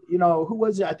appreciate, who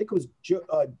was it? I think it was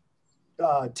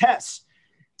Tess.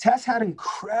 Tess had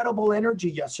incredible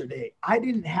energy yesterday. I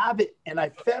didn't have it, and I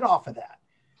fed off of that.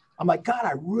 I'm like, God,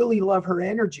 I really love her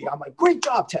energy. I'm like, great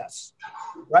job, Tess.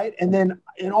 Right. And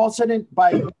all of a sudden,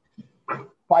 by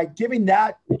giving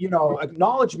that,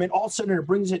 acknowledgement, all of a sudden it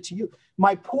brings it to you.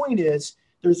 My point is,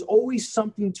 there's always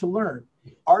something to learn.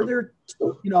 Are there,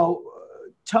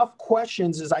 tough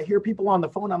questions? As I hear people on the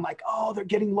phone, I'm like, oh, they're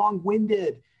getting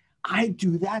long-winded. I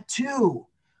do that too.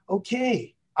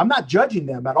 Okay. I'm not judging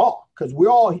them at all, because we're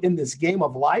all in this game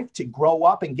of life to grow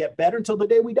up and get better until the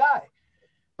day we die.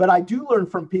 But I do learn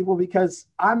from people because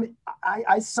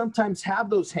I sometimes have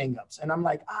those hangups, and I'm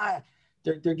like,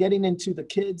 they're getting into the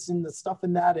kids and the stuff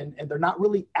in that, and they're not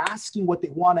really asking what they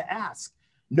want to ask.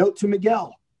 Note to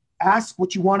Miguel, ask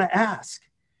what you want to ask.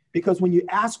 Because when you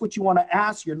ask what you want to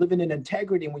ask, you're living in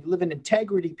integrity. And when you live in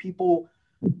integrity, people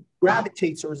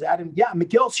gravitate towards that. And yeah,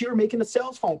 Miguel's here making a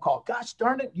sales phone call. Gosh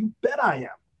darn it, you bet I am.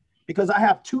 Because I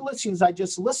have 2 listings I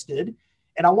just listed,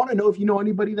 and I want to know if you know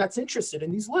anybody that's interested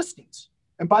in these listings.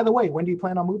 And by the way, when do you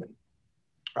plan on moving?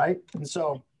 Right? And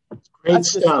so great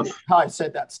stuff. How I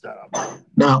said that stuff.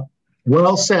 No,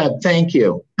 well said. Thank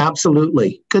you.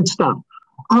 Absolutely. Good stuff.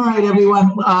 All right,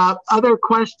 everyone. Other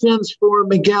questions for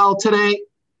Miguel today?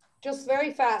 Just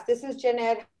very fast. This is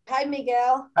Jeanette. Hi,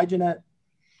 Miguel. Hi, Jeanette.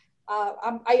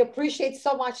 I appreciate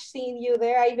so much seeing you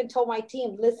there. I even told my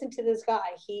team, listen to this guy.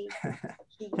 He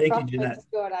Thank you, Jeanette.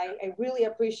 Good. I really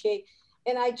appreciate.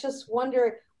 And I just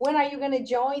wonder, when are you going to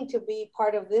join to be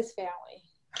part of this family?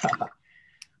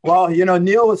 Well,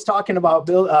 Neil was talking about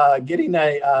getting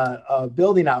a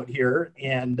building out here,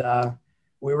 and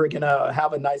we were going to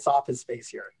have a nice office space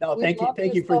here. No, thank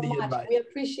you for the invite. We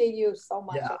appreciate you so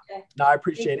much. Yeah. Okay. No, I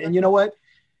appreciate it. And you know what?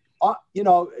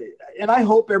 And I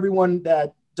hope everyone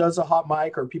that does a hot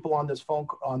mic or people on this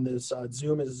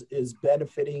Zoom is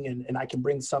benefiting, and I can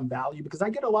bring some value, because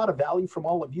I get a lot of value from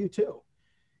all of you too.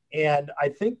 And I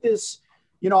think this,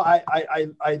 You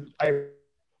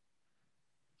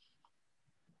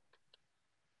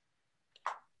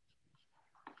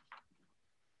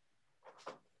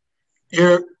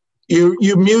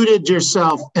muted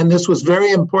yourself, and this was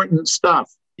very important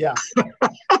stuff. Yeah.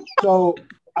 So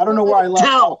I don't know where I left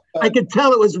off, I could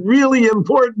tell it was really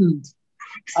important.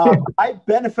 I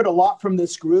benefit a lot from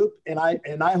this group, and I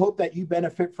hope that you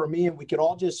benefit from me, and we could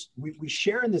all we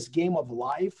share in this game of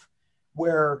life,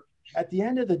 where at the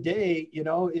end of the day,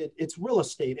 it's real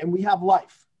estate, and we have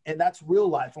life, and that's real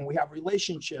life, and we have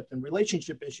relationship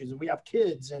issues, and we have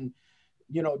kids, and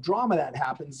drama that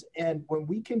happens. And when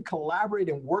we can collaborate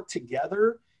and work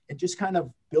together and just kind of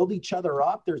build each other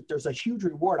up, there's a huge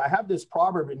reward. I have this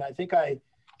proverb, and I think I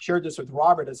shared this with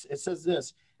Robert. It says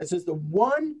this. It says, the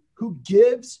one who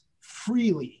gives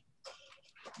freely,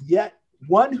 yet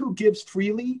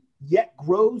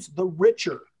grows the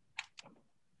richer.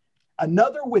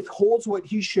 Another withholds what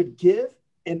he should give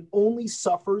and only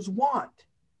suffers want.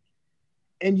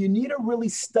 And you need to really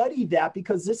study that,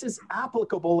 because this is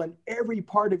applicable in every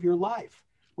part of your life,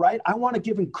 right? I want to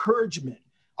give encouragement.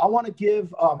 I want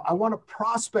to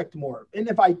prospect more. And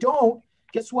if I don't,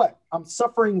 guess what? I'm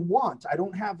suffering want. I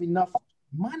don't have enough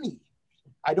money.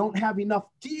 I don't have enough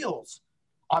deals.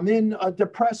 I'm in a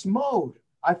depressed mode.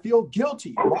 I feel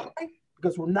guilty. Why?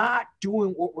 Because we're not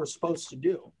doing what we're supposed to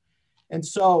do. And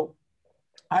so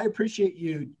I appreciate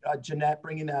you, Jeanette,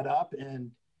 bringing that up.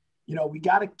 And, you know, we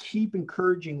got to keep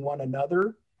encouraging one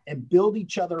another and build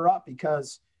each other up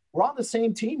because we're on the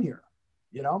same team here,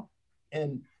 you know?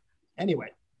 And anyway,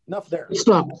 enough there.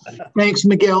 Stop. Thanks,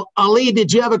 Miguel. Ali,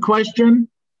 did you have a question?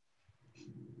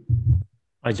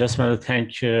 I just want to thank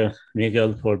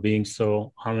Miguel for being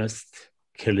so honest,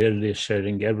 clearly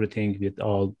sharing everything with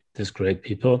all these great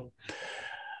people.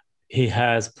 He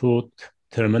has put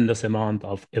tremendous amount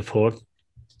of effort,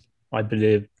 I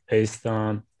believe, based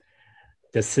on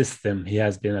the system he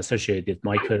has been associated with,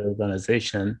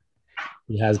 micro-organization.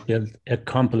 He has built a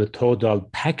complete total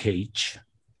package,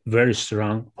 very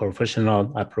strong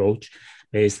professional approach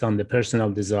based on the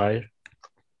personal desire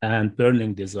and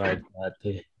burning desire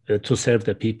that to serve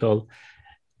the people.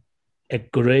 A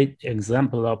great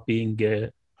example of being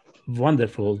a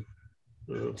wonderful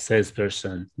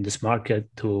salesperson in this market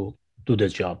to do the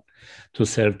job, to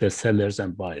serve the sellers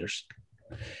and buyers.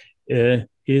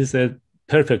 He's a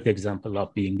perfect example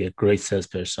of being a great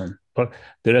salesperson.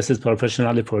 The rest is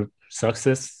professionally for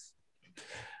success,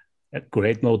 a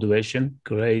great motivation,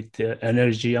 great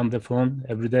energy on the phone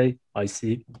every day. I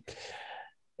see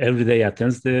every day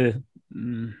attends the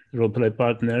role play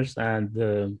partners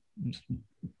and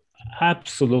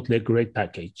absolutely a great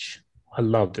package. I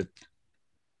loved it.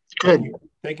 Good.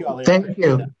 Thank you, Ali. Thank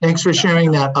you. Thanks for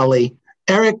sharing that, Ali.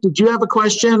 Eric, did you have a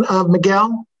question of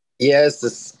Miguel? Yes,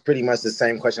 this is pretty much the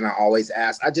same question I always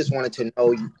ask. I just wanted to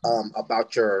know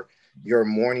about your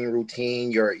morning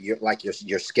routine,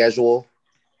 your schedule.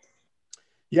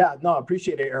 Yeah, no, I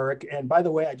appreciate it, Eric. And by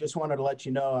the way, I just wanted to let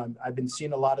you know, I've been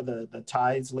seeing a lot of the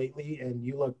ties lately, and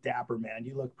you look dapper, man.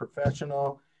 You look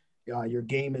professional. Your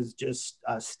game has just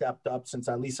stepped up since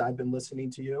at least I've been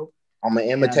listening to you. I'm an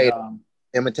imitator.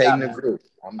 Imitating the group.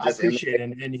 I appreciate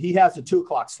it. And he has a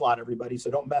 2:00 slot, everybody.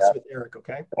 So don't mess with Eric,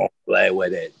 okay? Don't play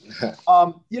with it.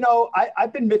 You know,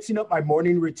 I've been mixing up my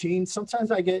morning routine.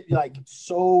 Sometimes I get like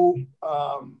so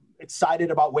excited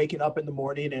about waking up in the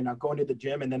morning and I'm going to the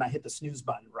gym and then I hit the snooze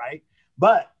button, right?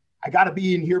 But I got to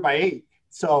be in here by 8.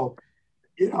 So,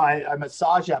 you know, I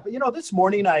massage that. But, you know, this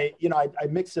morning I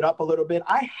mix it up a little bit.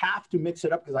 I have to mix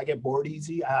it up because I get bored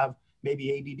easy. I have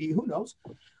maybe ADD, who knows?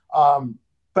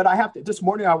 But I have to, this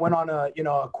morning I went on a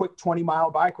quick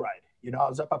 20-mile bike ride. You know, I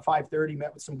was up at 5:30,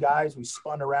 met with some guys. We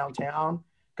spun around town,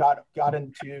 got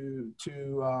into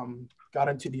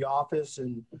the office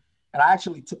and I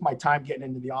actually took my time getting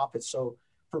into the office. So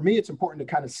for me, it's important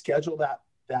to kind of schedule that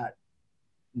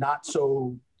not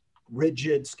so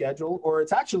rigid schedule, or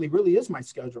it's actually really is my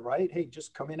schedule, right? Hey,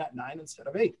 just come in at 9 instead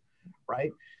of 8,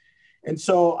 right? And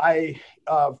so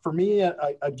for me,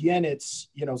 again, it's,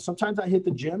 you know, sometimes I hit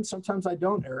the gym, sometimes I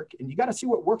don't, Eric, and you got to see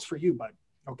what works for you, bud.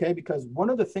 Okay. Because one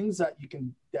of the things that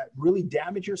really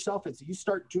damage yourself is you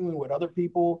start doing what other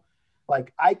people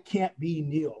like. I can't be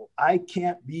Neil. I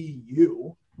can't be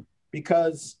you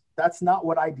because that's not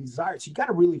what I desire. So you got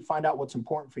to really find out what's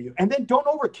important for you and then don't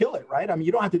overkill it. Right. I mean,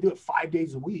 you don't have to do it 5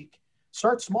 days a week.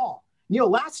 Start small. You know,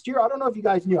 last year, I don't know if you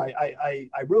guys knew, I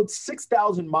rode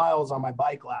 6,000 miles on my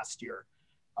bike last year,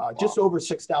 just over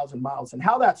 6,000 miles. And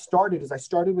how that started is I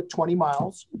started with 20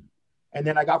 miles and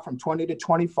then I got from 20 to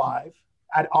 25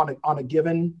 on a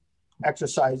given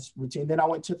exercise routine. Then I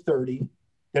went to 30,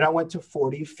 then I went to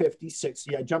 40, 50,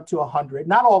 60. I jumped to 100,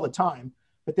 not all the time,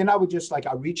 but then I would just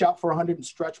I reach out for 100 and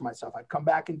stretch myself. I'd come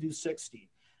back and do 60.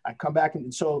 I'd come back.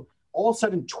 And so all of a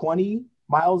sudden 20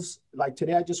 miles, like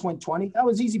today, I just went 20. That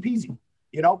was easy peasy,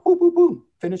 you know, boom, boom, boom,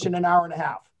 finish in an hour and a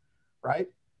half, right?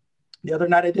 The other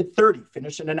night I did 30,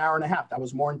 finished in an hour and a half. That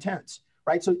was more intense,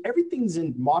 right? So everything's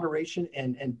in moderation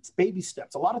and baby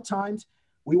steps. A lot of times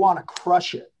we want to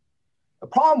crush it. The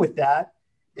problem with that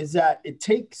is that it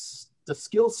takes the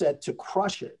skill set to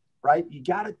crush it, right? You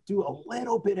got to do a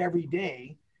little bit every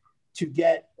day to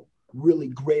get really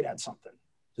great at something.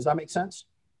 Does that make sense?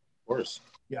 Of course.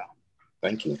 Yeah.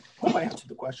 Thank you. Hope I answered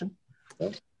the question.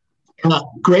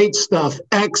 Great stuff.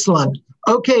 Excellent.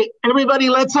 Okay, everybody,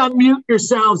 let's unmute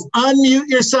yourselves. Unmute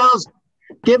yourselves.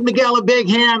 Give Miguel a big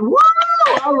hand. Woo!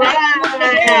 All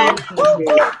right.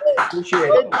 Appreciate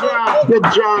it. Good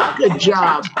job. Good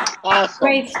job. Awesome.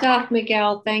 Great stuff,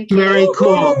 Miguel. Thank you. Very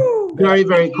cool. Very,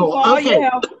 very cool. Okay.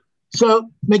 So,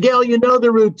 Miguel, you know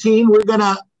the routine.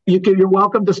 You're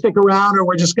welcome to stick around, or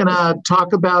we're just going to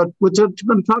talk about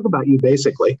you,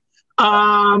 basically.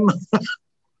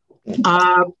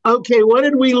 Okay, what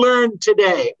did we learn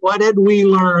today? What did we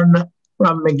learn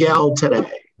from Miguel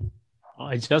today?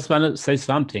 I just want to say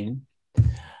something.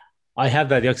 I have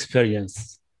that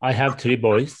experience. I have 3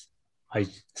 boys. I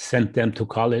sent them to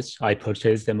college. I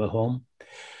purchased them a home,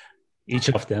 each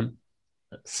of them.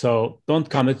 So don't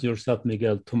commit yourself,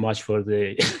 Miguel, too much for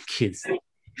the kids.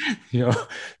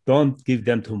 Don't give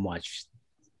them too much.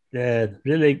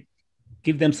 Really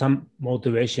give them some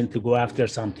motivation to go after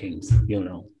some things,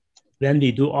 When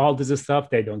we do all this stuff,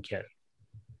 they don't care.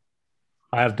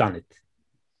 I have done it.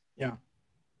 Yeah.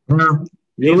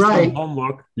 You're right.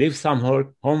 Leave some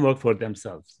homework for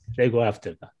themselves. They go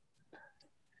after that.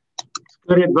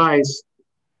 Good advice.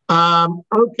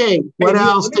 Okay, what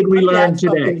else did we learn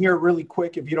today? Here really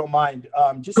quick, if you don't mind.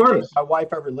 Just in case my wife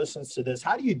ever listens to this,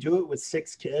 how do you do it with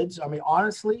 6 kids? I mean,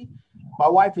 honestly, my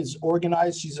wife is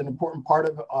organized. She's an important part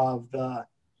of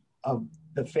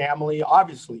the family,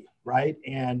 obviously, right?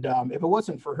 And if it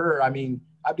wasn't for her, I mean,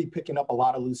 I'd be picking up a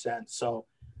lot of loose ends. So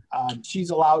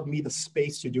she's allowed me the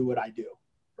space to do what I do,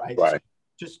 right? Right.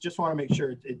 So just want to make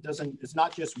sure it's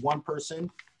not just one person.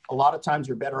 A lot of times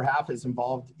your better half is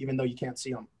involved, even though you can't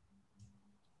see them.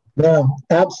 No,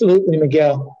 absolutely,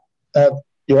 Miguel.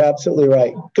 You're absolutely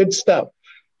right. Good stuff.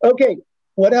 Okay,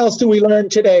 what else do we learn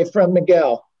today from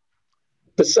Miguel?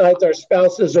 Besides, our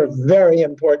spouses are very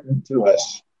important to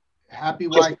us. Happy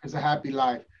wife is a happy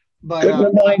life. But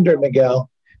good reminder, Miguel.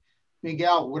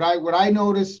 Miguel, what I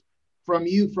noticed from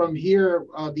you from here,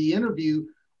 the interview,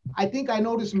 I think I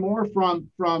noticed more from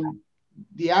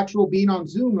the actual being on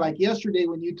Zoom. Like yesterday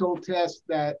when you told Tess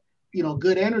that,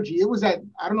 good energy. It was I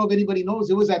don't know if anybody knows,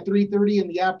 it was at 3:30 in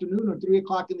the afternoon or 3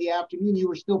 o'clock in the afternoon. You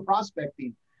were still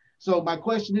prospecting. So my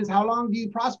question is, how long do you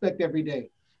prospect every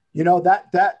day?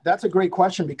 That's a great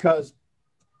question, because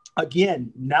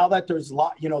again, now that there's a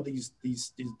lot,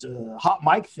 these hot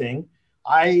mic thing,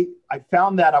 I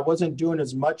found that I wasn't doing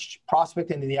as much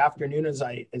prospecting in the afternoon as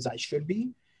I should be.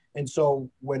 And so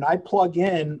when I plug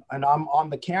in and I'm on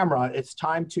the camera, it's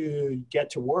time to get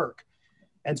to work.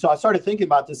 And so I started thinking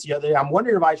about this the other day. I'm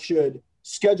wondering if I should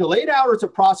schedule 8 hours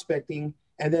of prospecting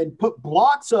and then put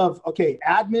blocks of,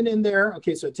 admin in there.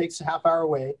 Okay, so it takes a half hour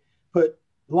away. Put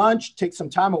lunch, take some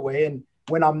time away. And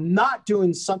when I'm not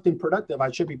doing something productive,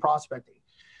 I should be prospecting.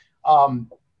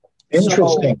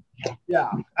 Interesting. So,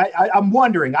 yeah, I'm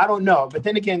wondering. I don't know. But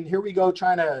then again, here we go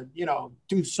trying to,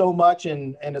 do so much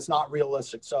and it's not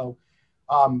realistic. So,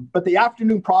 but the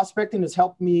afternoon prospecting has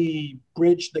helped me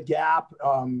bridge the gap,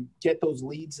 get those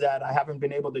leads that I haven't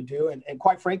been able to do. And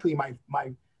quite frankly,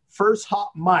 my first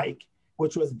hot mic,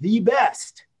 which was the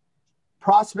best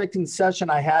prospecting session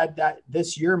I had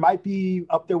this year, might be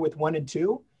up there with 1 and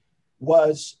 2,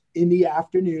 was in the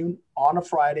afternoon on a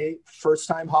Friday, first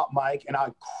time hot mic. And I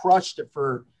crushed it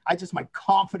my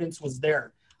confidence was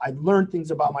there. I learned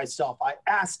things about myself. I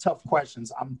asked tough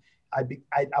questions.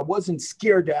 I wasn't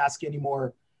scared to ask any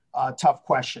more tough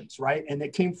questions, right? And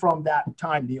it came from that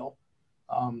time, Neil,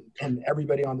 and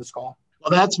everybody on this call. Well,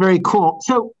 that's very cool.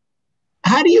 So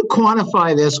how do you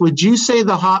quantify this? Would you say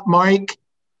the hot mic,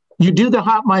 you do the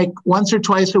hot mic once or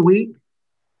twice a week?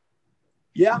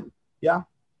 Yeah.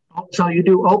 So you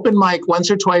do open mic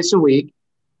once or twice a week,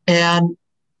 and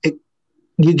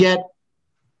you get,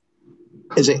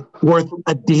 is it worth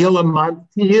a deal a month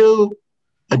to you?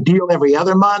 A deal every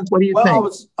other month? What do you think?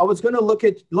 I was going to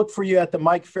look for you at the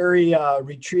Mike Ferry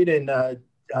retreat and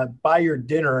buy your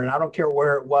dinner, and I don't care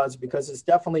where it was, because it's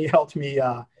definitely helped me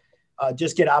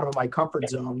just get out of my comfort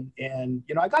zone. And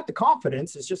I got the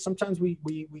confidence. It's just sometimes we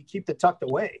keep it tucked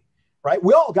away, right?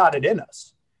 We all got it in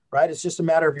us, right? It's just a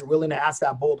matter of you're willing to ask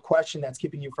that bold question that's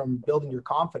keeping you from building your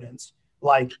confidence.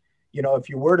 Like, if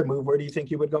you were to move, where do you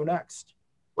think you would go next?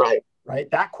 Right.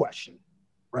 That question.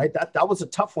 Right. That was a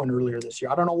tough one earlier this year.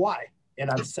 I don't know why. And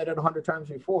I've said it 100 times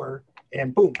before,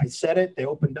 and boom, I said it. They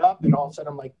opened up, and all of a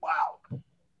sudden I'm like, wow,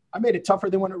 I made it tougher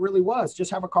than what it really was. Just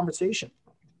have a conversation.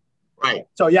 Right.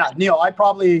 So yeah, Neil, I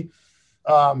probably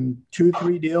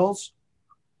 2-3 deals,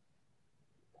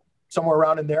 somewhere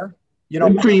around in there.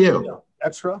 Good for you.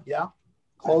 Extra. Yeah.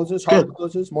 Closes, hard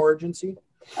closes, more urgency.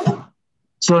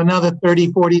 So another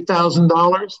 $30,000,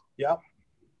 $40,000. Yeah.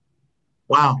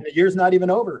 Wow. And the year's not even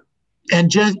over.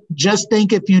 And just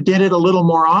think if you did it a little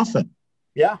more often.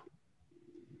 Yeah.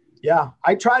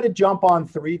 I try to jump on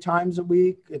 3 times a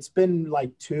week. It's been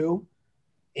like 2.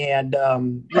 And,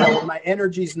 when my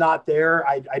energy's not there,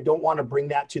 I don't want to bring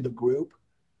that to the group.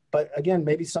 But again,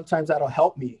 maybe sometimes that'll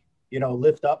help me,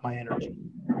 lift up my energy.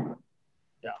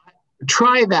 Yeah.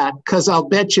 Try that, because I'll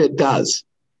bet you it does.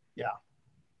 Yeah.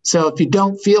 So if you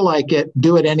don't feel like it,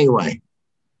 do it anyway.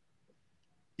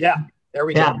 Yeah. There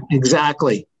we go. Yeah,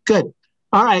 exactly. Good.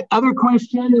 All right. Other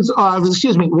questions?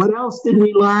 What else did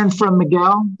we learn from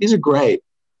Miguel? These are great.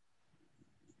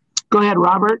 Go ahead,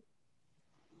 Robert.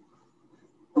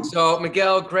 So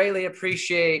Miguel, greatly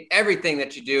appreciate everything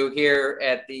that you do here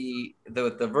at the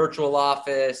virtual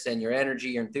office and your energy,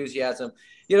 your enthusiasm.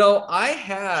 You know, I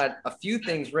had a few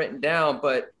things written down,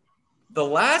 but the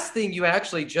last thing you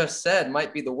actually just said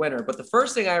might be the winner. But the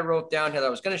first thing I wrote down here that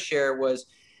I was going to share was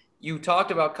you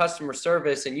talked about customer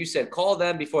service and you said, call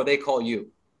them before they call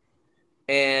you.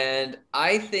 And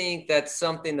I think that's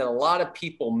something that a lot of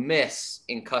people miss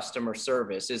in customer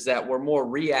service is that we're more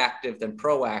reactive than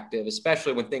proactive,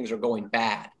 especially when things are going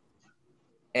bad.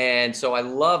 And so I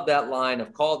love that line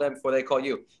of call them before they call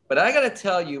you. But I got to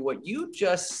tell you what you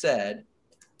just said,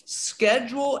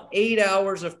 schedule 8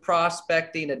 hours of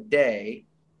prospecting a day.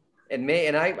 And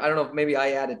I don't know if maybe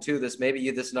I added to this, maybe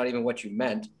this is not even what you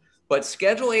meant. But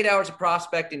schedule 8 hours of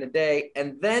prospecting a day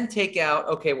and then take out,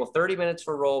 okay, well, 30 minutes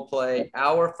for role play,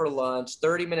 hour for lunch,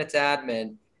 30 minutes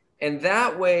admin. And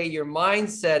that way your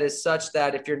mindset is such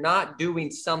that if you're not doing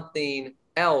something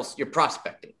else, you're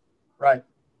prospecting. Right.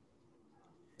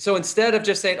 So instead of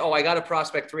just saying, oh, I got to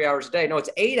prospect 3 hours a day. No, it's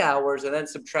 8 hours and then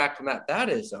subtract from that. That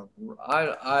is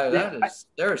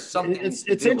there is something.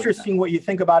 It's interesting what you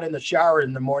think about in the shower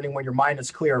in the morning when your mind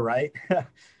is clear, right?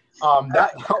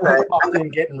 That was often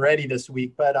getting ready this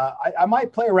week, but I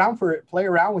might play around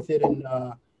with it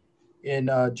in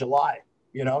July,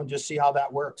 you know, just see how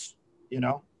that works, you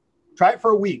know, try it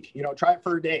for a week, you know, try it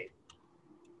for a day,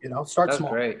 you know, start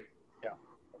small. Great. Yeah.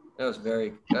 That was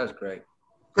great.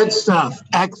 Good stuff.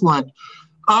 Excellent.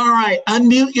 All right.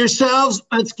 Unmute yourselves.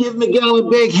 Let's give Miguel a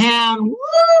big hand. Woo!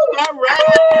 All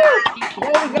right.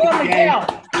 There we go,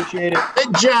 Miguel. Appreciate it.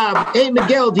 Good job. Hey,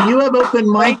 Miguel, do you have open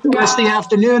mic the rest of the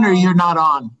afternoon or you're not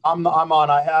on? I'm on.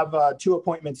 I have 2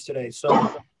 appointments today,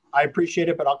 so I appreciate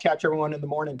it, but I'll catch everyone in the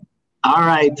morning. All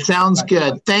right. Sounds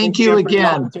good. Thank you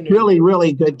again. Really,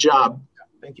 really good job.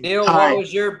 Thank you. Neil, what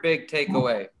was your big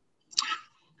takeaway?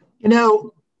 You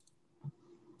know,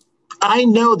 I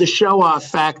know the show-off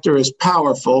factor is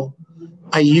powerful.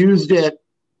 I've used it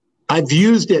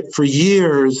for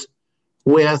years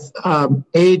with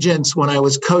agents when I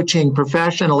was coaching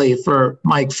professionally for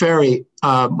Mike Ferry.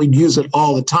 We'd use it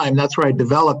all the time. That's where I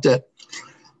developed it.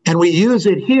 And we use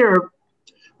it here,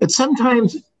 but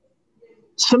sometimes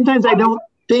I don't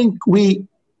think we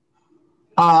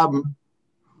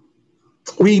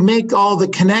make all the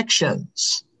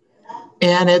connections.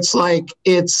 And it's like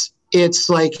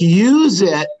use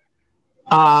it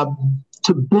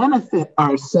to benefit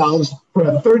ourselves for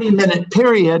a 30-minute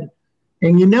period.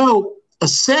 And, you know,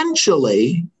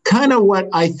 essentially kind of what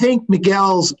I think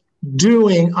Miguel's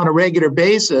doing on a regular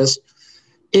basis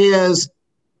is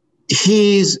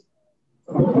he's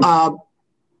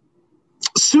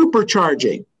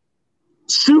supercharging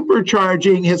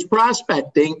his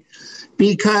prospecting,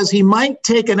 because he might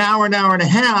take an hour and a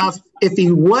half if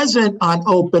he wasn't on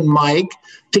open mic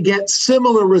to get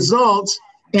similar results,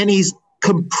 and he's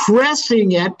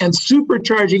compressing it and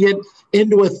supercharging it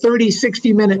into a 30,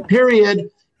 60-minute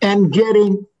period and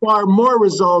getting far more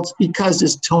results because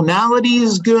his tonality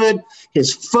is good,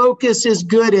 his focus is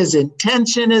good, his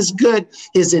intention is good,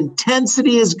 his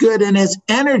intensity is good, and his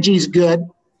energy is good.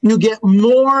 You get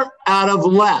more out of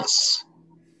less.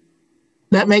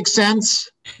 That makes sense?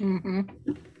 Mm-hmm.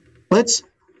 Let's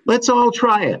all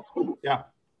try it. Yeah.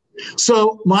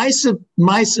 So my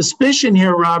suspicion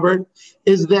here, Robert,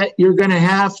 is that you're going to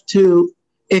have to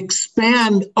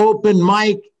expand open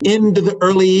mic into the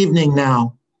early evening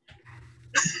now.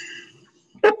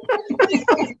 I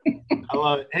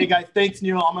love it. Hey guys, thanks,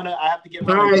 Neil. I have to get.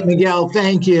 All right, Miguel.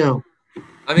 Thank you.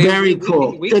 I mean, very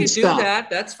cool. We Good can stuff. do that.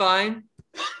 That's fine.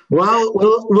 Well,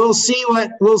 we'll see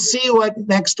what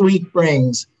next week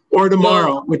brings, or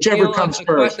tomorrow, whichever comes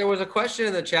first. There was a question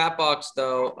in the chat box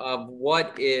though of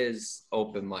what is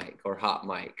open mic or hot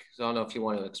mic. So I don't know if you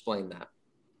want to explain that.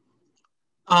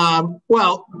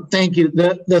 Well, thank you.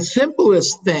 The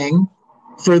simplest thing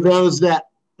for those that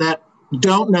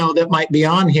don't know that might be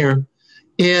on here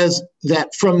is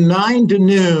that from 9 to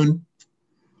noon,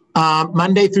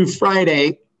 Monday through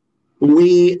Friday,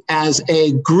 we as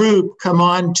a group come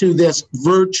on to this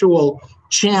virtual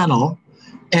channel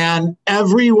and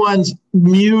everyone's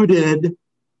muted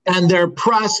and they're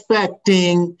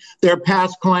prospecting their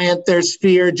past client, their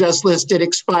sphere, just listed,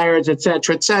 expires, et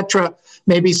cetera,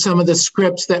 maybe some of the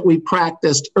scripts that we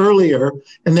practiced earlier,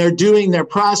 and they're doing their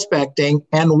prospecting,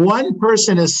 and one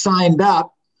person is signed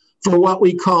up for what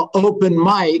we call open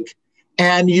mic,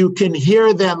 and you can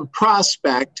hear them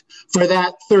prospect for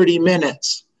that 30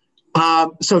 minutes.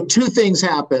 So 2 things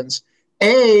happens.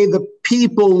 A, the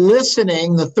people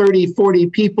listening, the 30,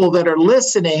 40 people that are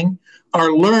listening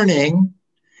are learning,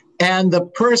 and the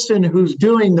person who's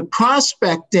doing the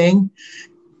prospecting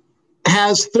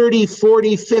has 30,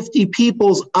 40, 50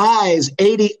 people's eyes,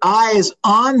 80 eyes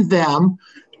on them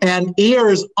and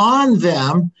ears on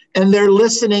them, and they're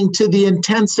listening to the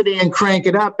intensity and crank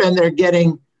it up, and they're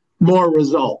getting more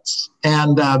results.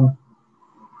 And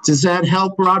does that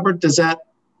help, Robert? Does that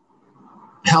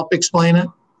help explain it?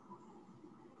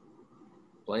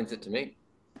 Explains it to me.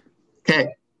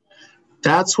 Okay.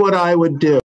 That's what I would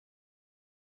do.